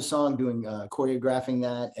recording another song, doing choreographing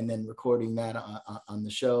that, and then recording that on the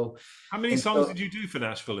show. How many songs did you do for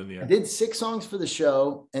Nashville in the end? I did 6 songs for the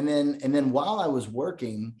show. And then while I was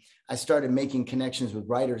working, I started making connections with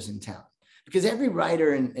writers in town. Because every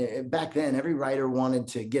writer, and back then, every writer wanted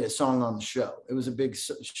to get a song on the show. It was a big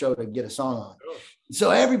show to get a song on. Oh. So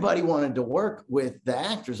everybody wanted to work with the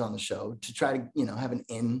actors on the show to try to, you know, have an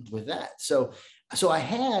in with that. So I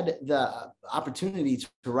had the opportunity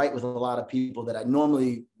to write with a lot of people that I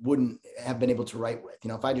normally wouldn't have been able to write with. You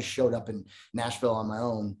know, if I just showed up in Nashville on my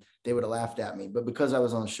own, they would have laughed at me. But because I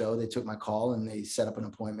was on the show, they took my call and they set up an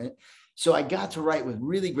appointment. So I got to write with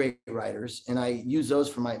really great writers, and I used those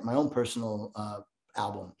for my own personal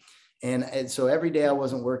album. And so every day I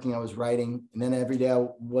wasn't working, I was writing. And then every day I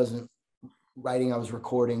wasn't writing, I was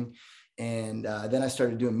recording. And then I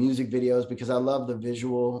started doing music videos because I love the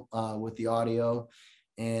visual with the audio.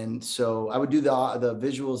 And so I would do the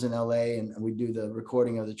visuals in LA, and we'd do the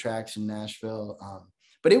recording of the tracks in Nashville.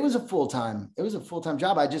 But it was a full-time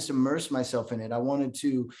job. I just immersed myself in it. I wanted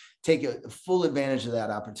to take a full advantage of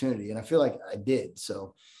that opportunity. And I feel like I did.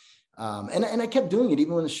 So, and I kept doing it.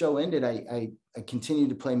 Even when the show ended, I continued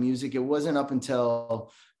to play music. It wasn't up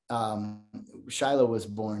until Shiloh was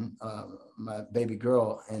born, my baby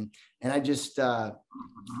girl, and I just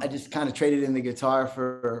kind of traded in the guitar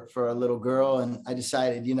for a little girl, and I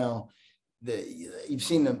decided, you know, you've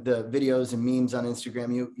seen the videos and memes on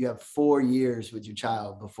Instagram. You have 4 years with your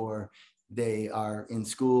child before they are in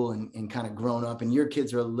school and kind of grown up, and your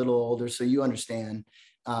kids are a little older, so you understand.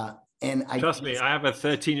 And trust me, I have a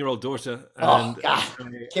 13-year-old daughter and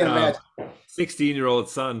can't imagine. 16-year-old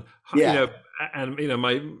son. Yeah. You know, and you know,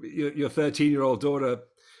 your 13-year-old daughter,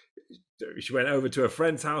 she went over to a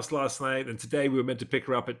friend's house last night, and today we were meant to pick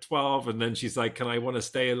her up at 12, and then she's like, can I want to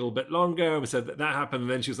stay a little bit longer? And we said that happened,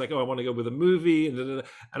 and then she was like, oh, I want to go with a movie, and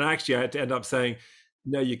actually I had to end up saying,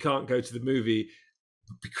 no, you can't go to the movie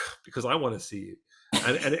because I want to see you.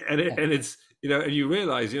 And it's, you know, and you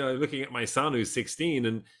realize, you know, looking at my son who's 16,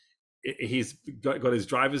 and he's got his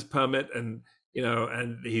driver's permit, and you know,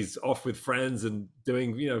 and he's off with friends and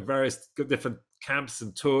doing, you know, various different camps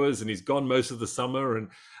and tours, and he's gone most of the summer, and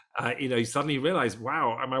you know, you suddenly realize,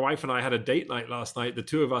 wow, my wife and I had a date night last night, the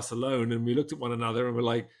two of us alone, and we looked at one another and we're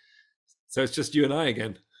like, so it's just you and I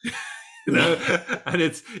again. You know, and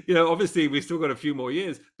it's, you know, obviously we've still got a few more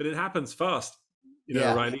years, but it happens fast, you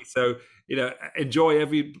know, Riley. So, you know, enjoy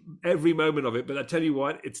every moment of it. But I tell you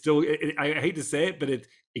what, it's still, I hate to say it, but it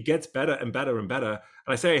gets better and better and better.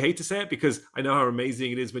 And I say I hate to say it because I know how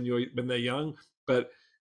amazing it is when they're young, but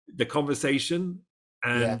the conversation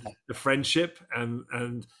and the friendship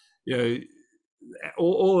and you know,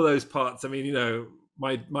 all of those parts. I mean, you know,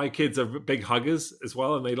 my kids are big huggers as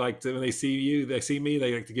well, and they like to, when they see me,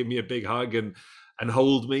 they like to give me a big hug and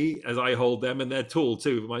hold me as I hold them. And they're tall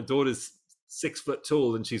too. My daughter's 6 foot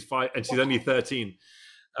tall, and she's 5, and she's only 13.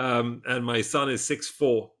 And my son is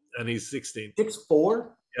 6'4", and he's 16. 6'4"?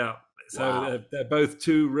 Yeah. So wow. they're both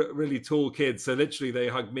two really tall kids. So literally they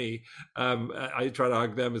hug me. I try to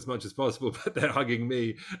hug them as much as possible, but they're hugging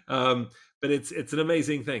me. But it's an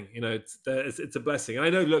amazing thing. You know, it's a blessing. And I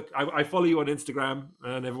know, look, I follow you on Instagram,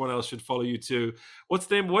 and everyone else should follow you too. What's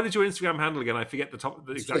the name? What is your Instagram handle again? I forget the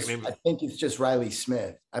exact name. I think it's just Riley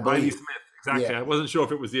Smith. I believe. Riley Smith. Exactly. Yeah. I wasn't sure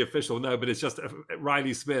if it was the official. No, but it's just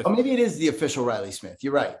Riley Smith. Oh, maybe it is the official Riley Smith.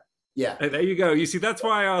 You're right. Yeah. Hey, there you go. You see, that's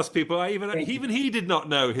why I asked people. Even he did not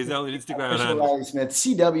know his own Instagram handle. Riley Smith.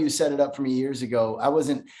 CW set it up for me years ago.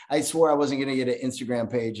 I swore I wasn't going to get an Instagram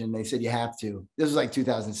page, and they said you have to. This was like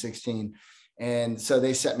 2016. And so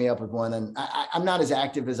they set me up with one, and I'm not as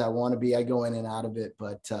active as I want to be. I go in and out of it,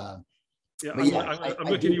 but yeah, I'm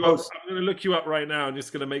looking you up. I'm going to look you up right now. I'm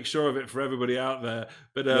just going to make sure of it for everybody out there.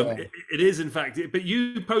 But it is, in fact. But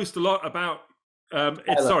you post a lot about.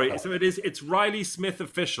 It's Riley Smith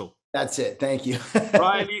Official. That's it. Thank you.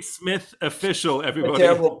 Riley Smith Official, everybody.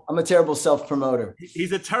 I'm a terrible self-promoter.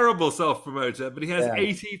 He's a terrible self-promoter, but he has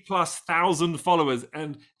 80,000+ followers,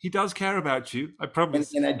 and he does care about you. I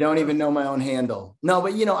promise. And I don't even know my own handle. No,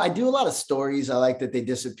 but you know, I do a lot of stories. I like that they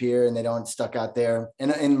disappear and they don't stuck out there.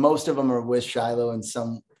 And most of them are with Shiloh in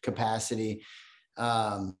some capacity,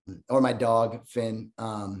 or my dog Finn.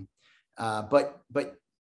 But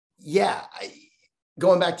yeah.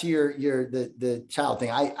 Going back to the child thing,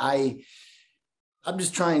 I'm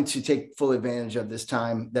just trying to take full advantage of this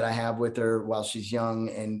time that I have with her while she's young,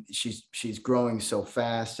 and she's growing so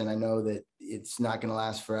fast, and I know that it's not going to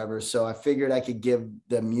last forever. So I figured I could give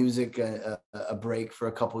the music a break for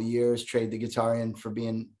a couple years, trade the guitar in for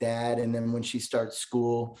being dad, and then when she starts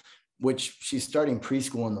school, which she's starting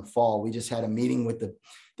preschool in the fall, we just had a meeting with the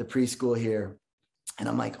preschool here. And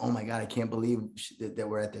I'm like, oh my God, I can't believe that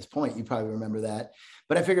we're at this point. You probably remember that.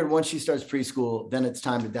 But I figured once she starts preschool, then it's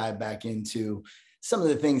time to dive back into some of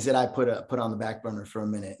the things that I put on the back burner for a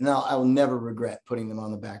minute. And I will never regret putting them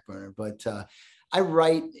on the back burner. But I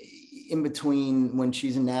write in between when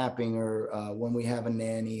she's napping or when we have a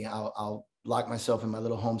nanny. I'll lock myself in my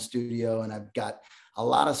little home studio, and I've got a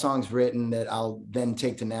lot of songs written that I'll then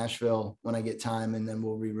take to Nashville when I get time, and then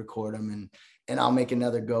we'll re-record them, and I'll make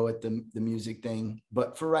another go at the music thing.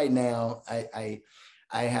 But for right now, I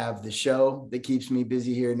have the show that keeps me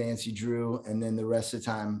busy here, Nancy Drew, and then the rest of the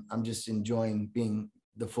time, I'm just enjoying being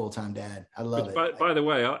the full-time dad. I love it. By the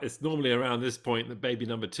way, it's normally around this point that baby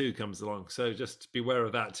number 2 comes along, so just beware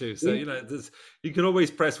of that too. So you know, you can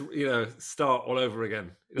always press start all over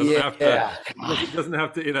again. It doesn't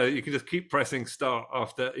have to. You know, you can just keep pressing start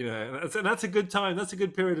after. You know, and that's a good time. That's a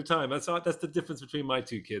good period of time. That's the difference between my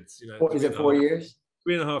 2 kids. You know, is it 4 years?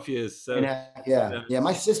 3.5 years. So yeah.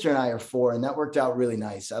 My sister and I are 4, and that worked out really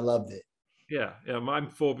nice. I loved it. Yeah, I'm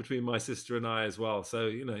 4 between my sister and I as well. So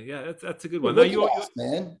you know, that's a good one.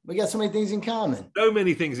 Man, we got so many things in common. So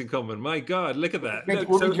many things in common. My God, look at that.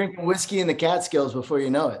 We'll be drinking whiskey in the Catskills before you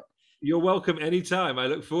know it. You're welcome anytime. I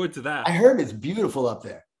look forward to that. I heard it's beautiful up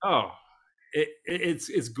there. Oh,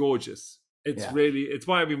 it's gorgeous. It's Yeah. really, it's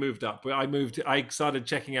why we moved up. I started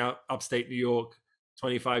checking out upstate New York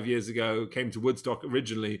 25 years ago, came to Woodstock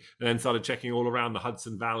originally, and then started checking all around the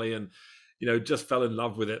Hudson Valley, and just fell in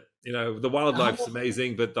love with it. The wildlife's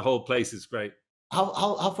amazing, but the whole place is great.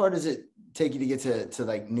 How far does it take you to get to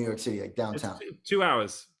like New York City, like downtown? It's 2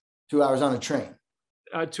 hours. 2 hours on a train.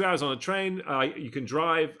 2 hours on a train. You can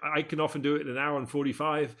drive. I can often do it in an hour and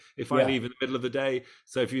 45 if I leave in the middle of the day.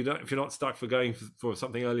 So if you're not stuck for going for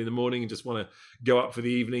something early in the morning and just want to go up for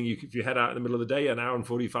the evening, if you head out in the middle of the day, an hour and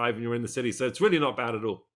 45, and you're in the city. So it's really not bad at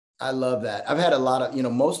all. I love that. I've had a lot of,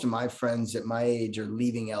 most of my friends at my age are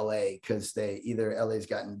leaving LA because LA's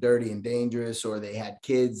gotten dirty and dangerous, or they had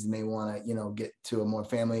kids and they want to, get to a more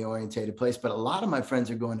family orientated place. But a lot of my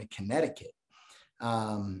friends are going to Connecticut.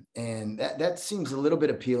 And that seems a little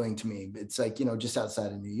bit appealing to me. It's like, just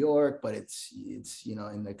outside of New York, but it's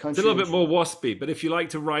in the country. It's a little bit more waspy, but if you like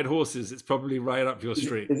to ride horses, it's probably right up your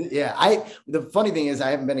street. Yeah. The funny thing is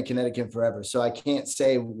I haven't been to Connecticut forever, so I can't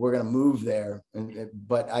say we're going to move there,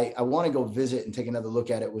 but I want to go visit and take another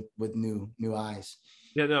look at it with new eyes.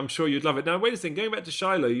 Yeah, no, I'm sure you'd love it. Now, wait a second, going back to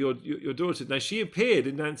Shiloh, your daughter, now she appeared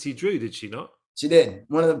in Nancy Drew, did she not? She did.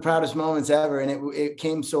 One of the proudest moments ever. And it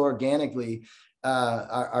came so organically.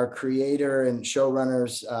 Our creator and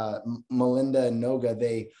showrunners, Melinda and Noga,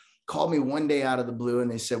 they called me one day out of the blue and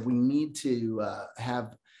they said, we need to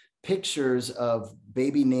have pictures of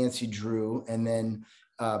baby Nancy Drew and then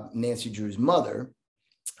Nancy Drew's mother,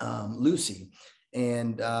 Lucy.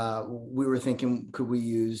 And we were thinking, could we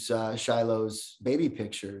use Shiloh's baby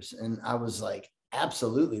pictures? And I was like,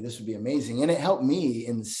 absolutely, this would be amazing. And it helped me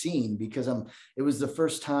in the scene because it was the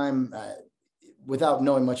first time, without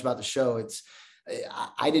knowing much about the show,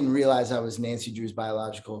 I didn't realize I was Nancy Drew's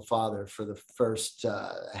biological father for the first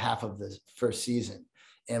half of the first season.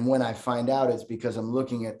 And when I find out, it's because I'm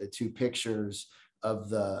looking at the two pictures of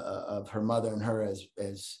her mother and her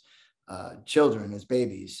as children, as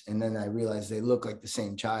babies. And then I realized they look like the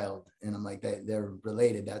same child. And I'm like, they're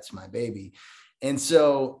related. That's my baby. And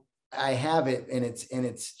so I have it, and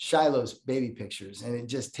it's Shiloh's baby pictures. And it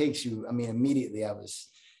just takes you, immediately I was,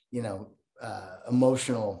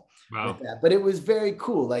 emotional. Wow. With that. But it was very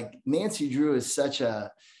cool. Like Nancy Drew is such a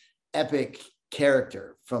epic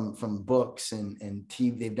character from books and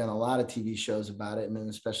TV. They've done a lot of TV shows about it, and then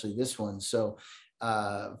especially this one. So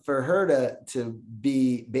for her to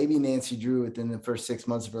be baby Nancy Drew within the first 6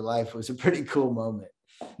 months of her life was a pretty cool moment.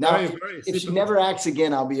 Now, if she never acts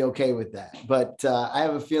again, I'll be okay with that. But I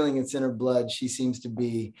have a feeling it's in her blood. She seems to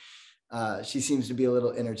be a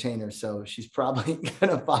little entertainer, so she's probably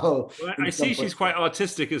going to follow. Well, I see she's quite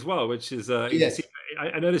artistic as well, which is, I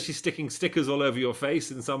noticed she's sticking stickers all over your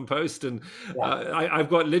face in some post, and I've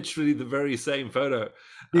got literally the very same photo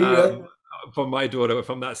from my daughter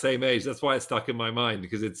from that same age. That's why it stuck in my mind,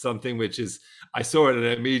 because it's something which is, I saw it and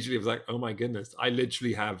immediately was like, oh my goodness, I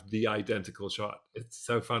literally have the identical shot. It's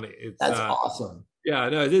so funny. That's awesome. Yeah,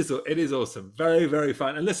 no, it is awesome. Very, very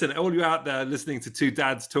fun. And listen, all you out there listening to two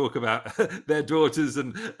dads talk about their daughters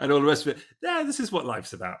and all the rest of it. Yeah, this is what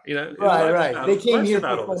life's about. Right. They came here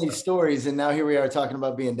for funny stories, and now here we are talking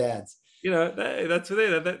about being dads. That's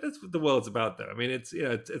what the world's about, though.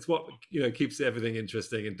 It's what keeps everything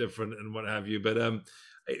interesting and different and what have you. But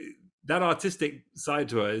that artistic side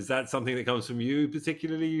to her, is that something that comes from you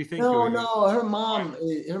particularly, you think? No, her mom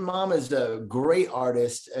is a great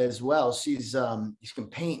artist as well. She can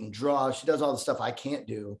paint and draw. She does all the stuff I can't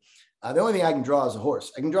do. The only thing I can draw is a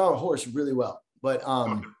horse. I can draw a horse really well, but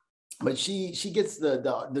she gets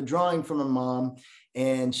the drawing from her mom,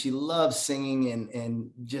 and she loves singing and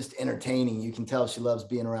just entertaining. You can tell she loves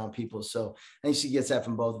being around people. So I think she gets that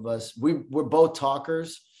from both of us. We're both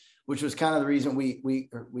talkers, which was kind of the reason we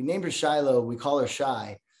named her Shiloh. We call her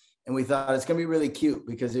Shy, and we thought it's going to be really cute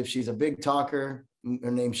because if she's a big talker,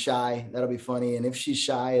 her name's Shy, that'll be funny. And if she's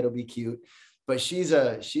shy, it'll be cute. But she's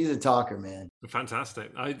a talker, man.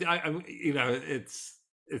 Fantastic.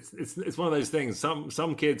 It's one of those things.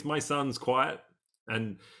 Some kids, my son's quiet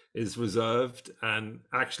and is reserved and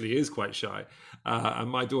actually is quite shy. And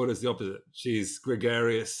my daughter's the opposite. She's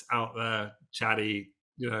gregarious, out there, chatty,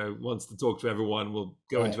 wants to talk to everyone, will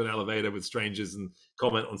go into an elevator with strangers and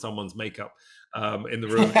comment on someone's makeup in the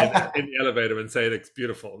room, in the elevator, and say it's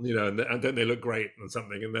beautiful, and then they look great or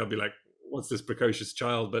something, and they'll be like, what's this precocious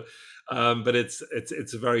child? But it's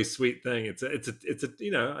a very sweet thing. It's a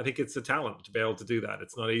I think it's a talent to be able to do that.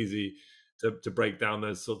 It's not easy to break down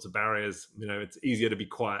those sorts of barriers. It's easier to be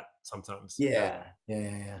quiet sometimes. Yeah.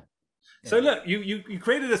 So look, you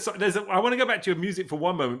created a song. I want to go back to your music for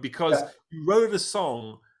one moment, because you wrote a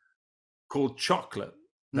song called Chocolate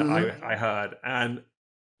that I heard, and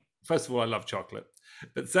first of all, I love chocolate,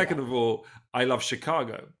 but second of all, I love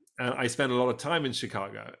Chicago, and I spent a lot of time in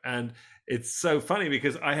Chicago. And it's so funny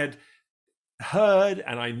because I had heard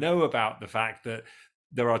and I know about the fact that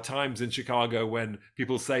there are times in Chicago when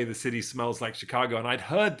people say the city smells like Chicago, and I'd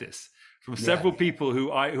heard this from several people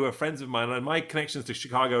who are friends of mine. And my connections to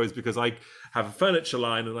Chicago is because I have a furniture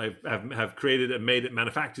line, and I have created and made it,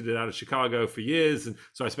 manufactured it out of Chicago for years, and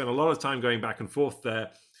so I spent a lot of time going back and forth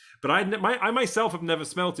there. But I myself have never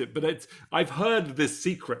smelt it, but I've heard this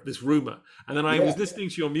secret, this rumor, and then I was listening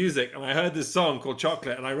to your music, and I heard this song called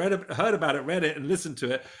Chocolate, and I heard about it, read it, and listened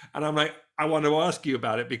to it, and I'm like, I want to ask you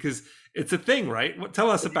about it because it's a thing, right?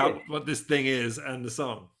 Tell us about what this thing is and the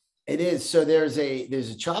song. It is. So there's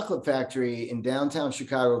a chocolate factory in downtown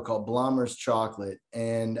Chicago called Blommer's Chocolate,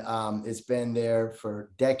 and it's been there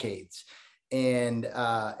for decades. And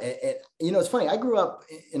it's funny. I grew up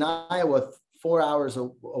in Iowa, 4 hours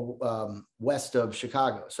west of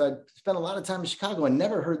Chicago. So I spent a lot of time in Chicago and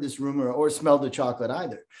never heard this rumor or smelled the chocolate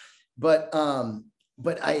either. But I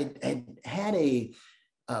had a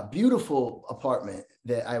beautiful apartment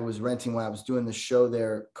that I was renting when I was doing the show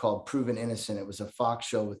there called Proven Innocent. It was a Fox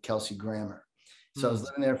show with Kelsey Grammer. So I was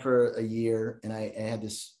living there for a year, and I had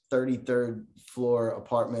this 33rd floor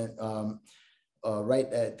apartment right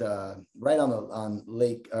on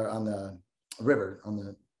lake, or on the river,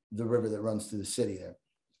 the river that runs through the city there,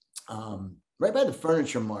 right by the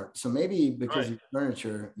Furniture Mart. So maybe because of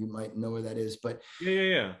furniture, you might know where that is. But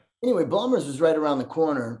yeah. Anyway, Blommer's was right around the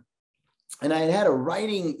corner, and I had a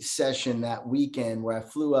writing session that weekend where I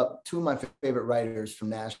flew up two of my favorite writers from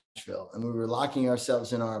Nashville, and we were locking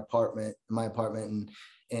ourselves in my apartment,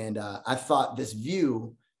 and I thought this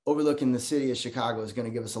view overlooking the city of Chicago is going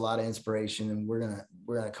to give us a lot of inspiration, and we're gonna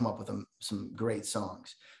come up with some great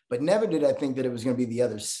songs. But never did I think that it was going to be the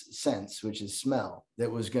other sense, which is smell,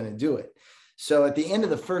 that was going to do it. So at the end of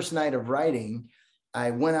the first night of writing,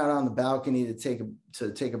 I went out on the balcony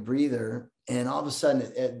to take a breather, and all of a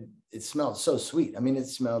sudden it smelled so sweet. I mean, it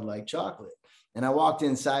smelled like chocolate. And I walked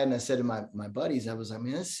inside and I said to my buddies, I was like,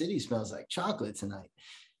 man, this city smells like chocolate tonight.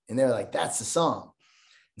 And they're like, that's the song.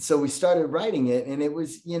 And so we started writing it, and it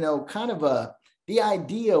was, the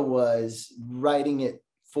idea was writing it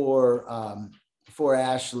for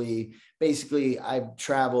Ashley. Basically, I've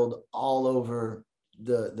traveled all over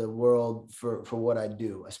the world for what I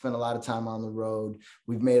do. I spent a lot of time on the road.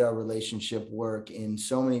 We've made our relationship work in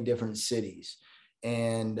so many different cities.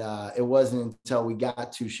 And it wasn't until we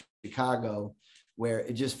got to Chicago where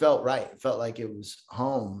it just felt right. It felt like it was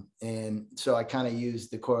home. And so I kind of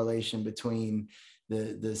used the correlation between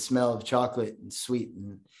the smell of chocolate and sweet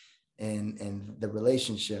and the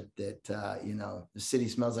relationship that, the city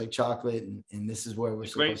smells like chocolate, and this is where we're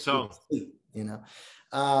supposed to be,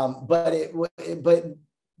 but it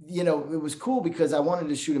was cool because I wanted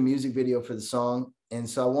to shoot a music video for the song. And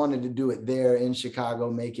so I wanted to do it there in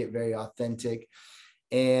Chicago, make it very authentic.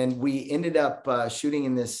 And we ended up shooting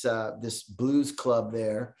in this blues club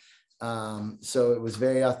there. So it was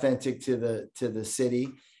very authentic to the city.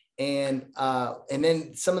 And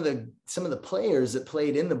then some of the players that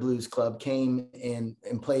played in the blues club came and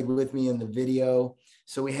played with me in the video.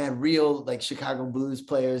 So we had real Chicago blues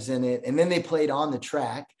players in it, and then they played on the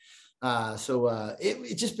track. So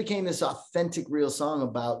it just became this authentic, real song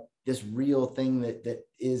about this real thing that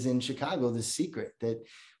is in Chicago, this secret that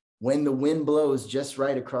when the wind blows just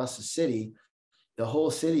right across the city, the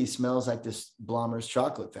whole city smells like this Blommer's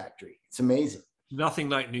chocolate factory. It's amazing. Nothing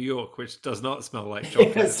like New York, which does not smell like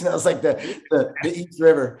chocolate. It smells like the East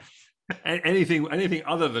River. Anything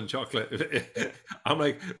other than chocolate. I'm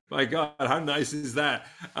like, my God, how nice is that?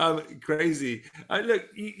 Crazy. Look,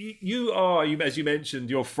 you are, as you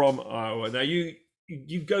mentioned, you're from Iowa. Now you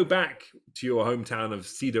go back to your hometown of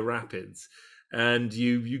Cedar Rapids, and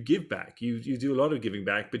you give back. You do a lot of giving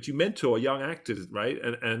back, but you mentor young actors, right?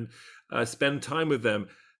 And spend time with them.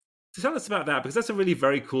 Tell us about that, because that's a really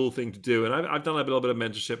very cool thing to do. And I've done a little bit of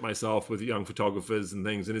mentorship myself with young photographers and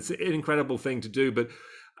things, and it's an incredible thing to do. But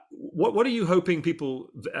what are you hoping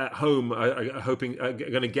people at home are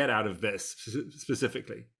going to get out of this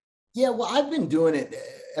specifically? Yeah, well, I've been doing it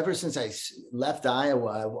ever since I left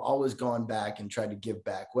Iowa. I've always gone back and tried to give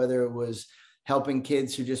back, whether it was helping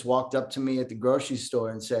kids who just walked up to me at the grocery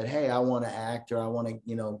store and said, hey, I want to act, or I want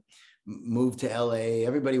to, move to LA.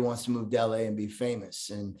 Everybody wants to move to LA and be famous.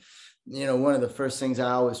 And, one of the first things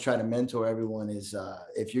I always try to mentor everyone is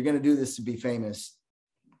if you're going to do this to be famous,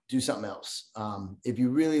 do something else. If you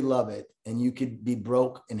really love it and you could be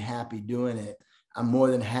broke and happy doing it, I'm more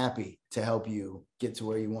than happy to help you get to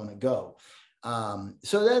where you want to go.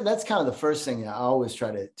 So that's kind of the first thing I always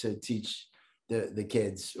try to teach the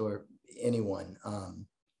kids or anyone.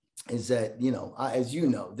 is that, as you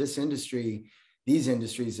know, this industry, these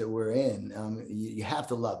industries that we're in, you have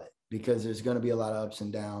to love it, because there's going to be a lot of ups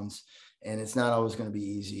and downs, and it's not always going to be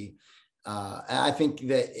easy. And I think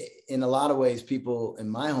that in a lot of ways, people in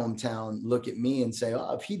my hometown look at me and say,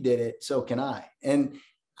 oh, if he did it, so can I. And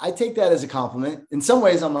I take that as a compliment. In some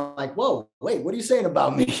ways, I'm like, whoa, wait, what are you saying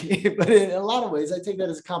about me? But in a lot of ways, I take that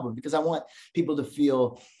as a compliment, because I want people to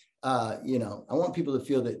feel, I want people to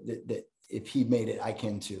feel that if he made it, I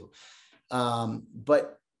can too.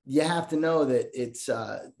 But you have to know that it's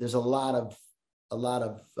there's a lot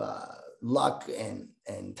of luck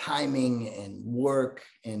and timing and work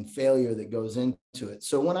and failure that goes into it.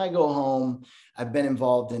 So when I go home, I've been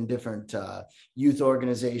involved in different youth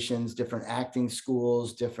organizations, different acting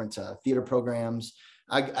schools, different theater programs.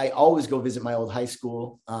 I always go visit my old high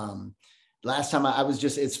school. Last time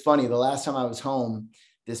it's funny, the last time I was home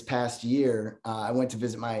this past year, I went to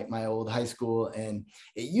visit my old high school, and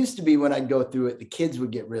it used to be when I'd go through it, the kids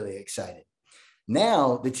would get really excited.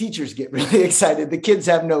 Now the teachers get really excited. The kids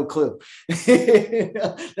have no clue.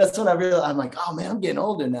 That's when I realized, I'm like, oh man, I'm getting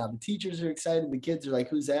older now. The teachers are excited. The kids are like,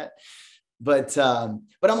 who's that? But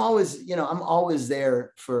I'm always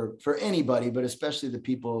there for anybody, but especially the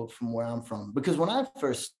people from where I'm from. Because when I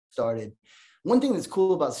first started, one thing that's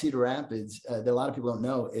cool about Cedar Rapids that a lot of people don't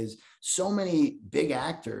know is so many big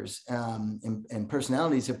actors and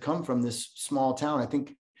personalities have come from this small town. I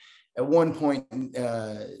think at one point,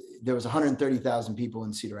 there was 130,000 people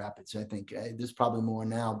in Cedar Rapids. I think there's probably more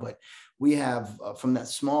now, but we have from that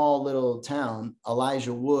small little town,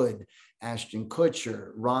 Elijah Wood, Ashton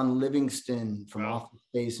Kutcher, Ron Livingston from Office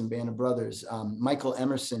Space and Band of Brothers, Michael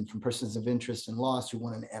Emerson from Persons of Interest and Lost, who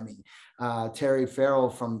won an Emmy, Terry Farrell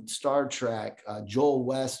from Star Trek, Joel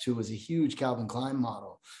West, who was a huge Calvin Klein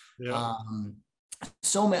model. Yeah.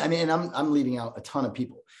 So many, I mean, and I'm leaving out a ton of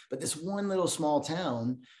people, but this one little small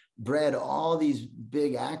town bred all these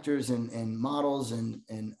big actors and models. And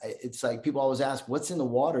it's like, people always ask, what's in the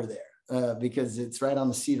water there? Because it's right on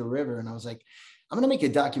the Cedar River. And I was like, I'm going to make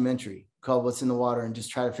a documentary called What's in the Water and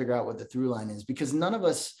just try to figure out what the through line is, because none of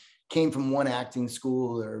us came from one acting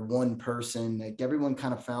school or one person. Like, everyone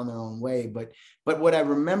kind of found their own way. But what I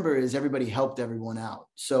remember is everybody helped everyone out.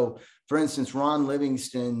 So for instance, Ron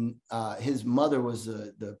Livingston, his mother was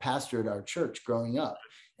the pastor at our church growing up.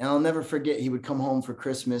 And I'll never forget, he would come home for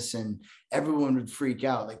Christmas and everyone would freak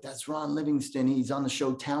out. Like, that's Ron Livingston. He's on the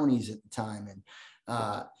show Townies at the time.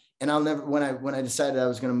 And I'll never, when I decided I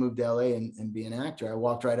was going to move to LA and be an actor, I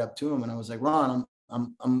walked right up to him and I was like, Ron,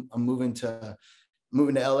 I'm moving to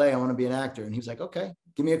LA. I want to be an actor. And he was like, okay,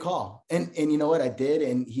 give me a call. And you know what? I did.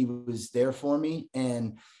 And he was there for me.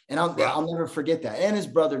 And I'll never forget that. And his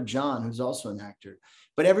brother, John, who's also an actor.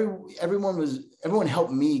 But everyone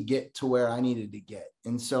helped me get to where I needed to get.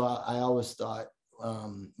 And so I always thought,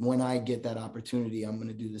 when I get that opportunity, I'm going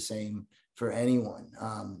to do the same for anyone.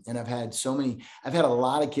 And I've had a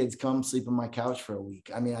lot of kids come sleep on my couch for a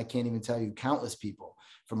week. I mean, I can't even tell you, countless people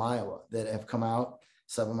from Iowa that have come out,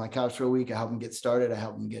 slept on my couch for a week. I help them get started. I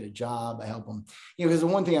help them get a job. I help them, because the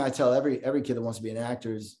one thing I tell every kid that wants to be an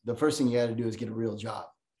actor is the first thing you got to do is get a real job,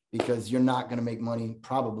 because you're not going to make money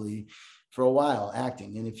probably for a while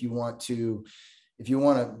acting. And if you want to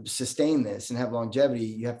sustain this and have longevity,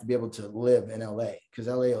 you have to be able to live in LA, because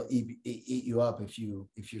LA will eat you up if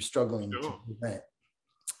you're struggling to rent.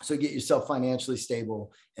 So get yourself financially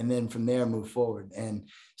stable, and then from there move forward. And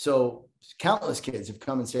so countless kids have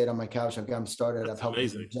come and stayed on my couch. I've got them started. I've helped them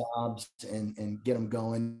get jobs and get them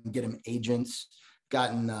going, get them agents.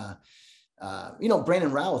 Gotten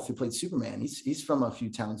Brandon Routh, who played Superman, he's from a few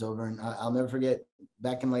towns over, and I'll never forget,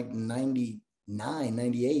 back in like 99,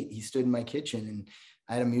 98, he stood in my kitchen, and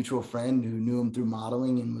I had a mutual friend who knew him through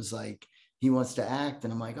modeling and was like, he wants to act.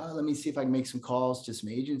 And I'm like, oh, let me see if I can make some calls to some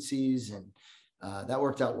agencies. And that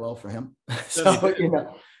worked out well for him. So,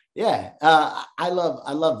 I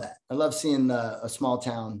love that. I love seeing a small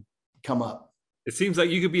town come up. It seems like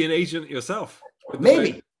you could be an agent yourself.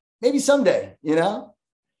 Maybe someday,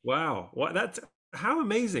 Wow. That's how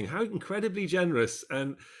amazing, how incredibly generous.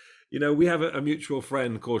 And, we have a mutual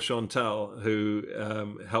friend called Chantel who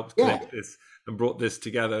helped connect this and brought this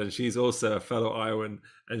together. And she's also a fellow Iowan,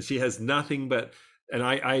 and she has nothing but, and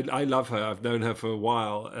I love her. I've known her for a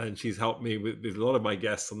while, and she's helped me with a lot of my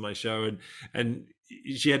guests on my show. And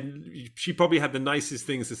she probably had the nicest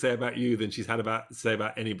things to say about you than she's had to say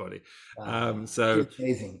about anybody. So she's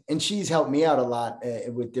amazing. And she's helped me out a lot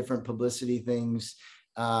with different publicity things.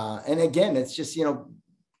 And again, it's just,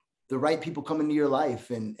 the right people come into your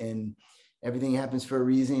life, and everything happens for a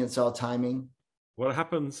reason. It's all timing. what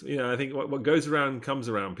happens, I think what goes around comes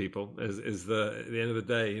around, people, is the end of the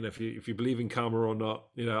day. If you believe in karma or not,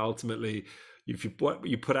 ultimately, if you what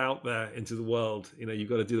you put out there into the world, you've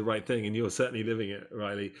got to do the right thing, and you're certainly living it,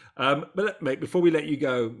 Riley. But mate, before we let you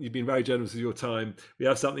go, you've been very generous with your time. We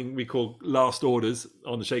have something we call last orders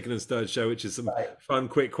on the Shaken and Stirred show, which is some fun,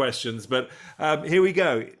 quick questions. But here we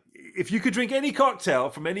go. If you could drink any cocktail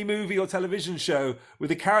from any movie or television show with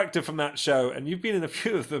a character from that show, and you've been in a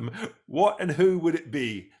few of them, what and who would it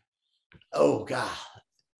be? Oh God,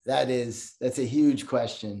 that's a huge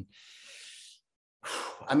question.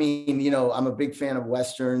 I mean, I'm a big fan of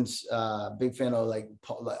Westerns, big fan of like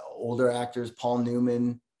older actors, Paul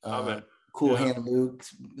Newman, Cool Hand Luke.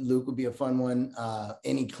 Luke would be a fun one.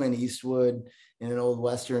 Any Clint Eastwood in an old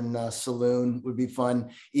Western saloon would be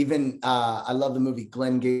fun. Even I love the movie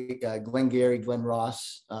Glengarry Glen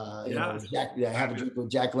Ross. I have a drink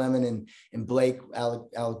with Jack Lemmon and Blake, Alec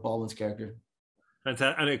Baldwin's character.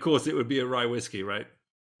 And of course, it would be a rye whiskey, right?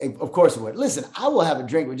 Of course it would. Listen, I will have a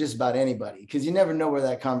drink with just about anybody because you never know where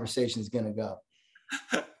that conversation is going to go.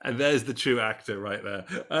 And there's the true actor right there.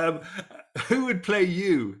 Who would play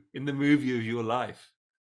you in the movie of your life?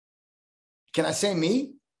 Can I say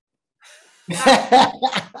me?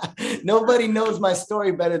 Nobody knows my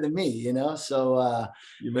story better than me, So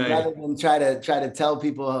rather than try to tell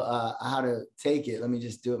people how to take it, let me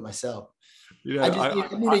just do it myself. I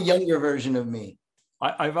need a younger version of me.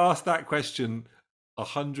 I've asked that question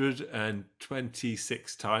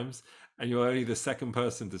 126 times, and you're only the second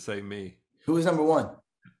person to say me. Who was number one?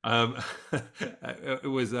 It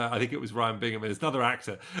was I think it was Ryan Bingham. It's another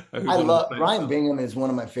actor. I love Ryan Bingham. Is one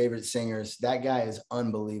of my favorite singers. That guy is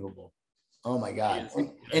unbelievable. Oh my God.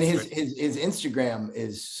 And his Instagram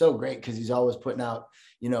is so great because he's always putting out,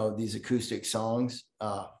 these acoustic songs.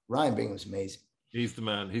 Ryan Bingham's amazing. He's the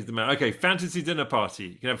man. Okay, fantasy dinner party.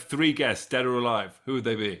 You can have 3 guests, dead or alive. Who would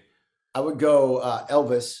they be? I would go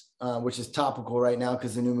Elvis, which is topical right now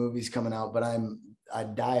because the new movie's coming out, but I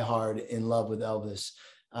die hard in love with Elvis.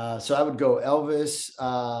 So I would go Elvis.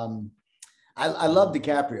 I love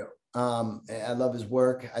DiCaprio. I love his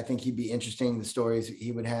work. I think he'd be interesting, the stories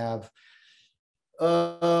he would have.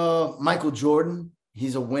 Michael Jordan,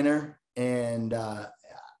 he's a winner. And I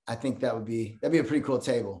think that'd be a pretty cool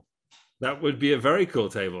table. That would be a very cool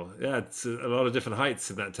table. Yeah, it's a lot of different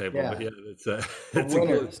heights in that table. Yeah. But yeah, it's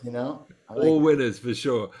winners, all winners for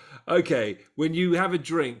sure. Okay, when you have a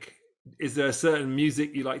drink, is there a certain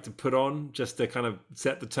music you like to put on just to kind of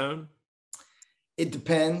set the tone? It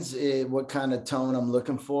depends what kind of tone I'm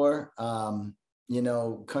looking for.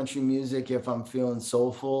 Country music, if I'm feeling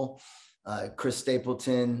soulful, Chris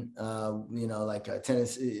Stapleton, like a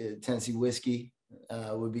Tennessee whiskey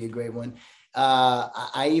would be a great one.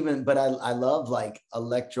 I love like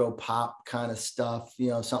electro pop kind of stuff,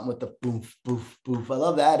 something with the boof, boof, boof. I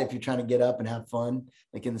love that if you're trying to get up and have fun,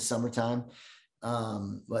 like in the summertime.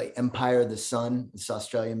 Like Empire of the Sun, this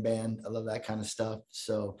Australian band. I love that kind of stuff.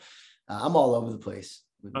 So I'm all over the place.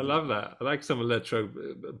 I love that. I like some electro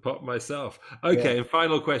pop myself. Okay, and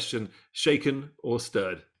final question, shaken or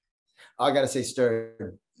stirred? I got to say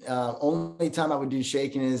stirred. Only time I would do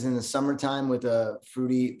shaken is in the summertime with a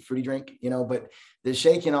fruity drink, but the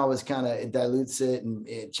shaken always kind of, it dilutes it and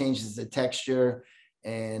it changes the texture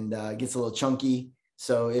and gets a little chunky.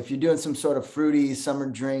 So if you're doing some sort of fruity summer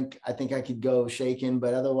drink, I think I could go shaken,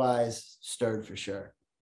 but otherwise stirred for sure.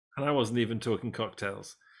 And I wasn't even talking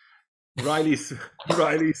cocktails. Riley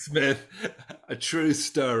Smith, a true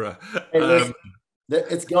stirrer. Hey,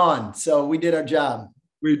 it's gone. So we did our job.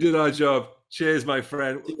 We did our job. Cheers, my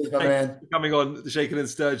friend. Cheers, my man. For coming on the Shaken and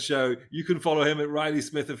Stirred show. You can follow him at Riley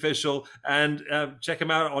Smith Official and check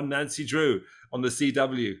him out on Nancy Drew on the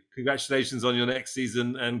CW. Congratulations on your next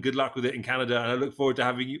season and good luck with it in Canada. And I look forward to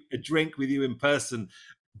having a drink with you in person.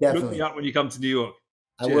 Definitely. Look me up when you come to New York.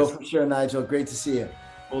 Cheers. I will for sure, Nigel. Great to see you.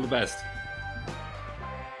 All the best.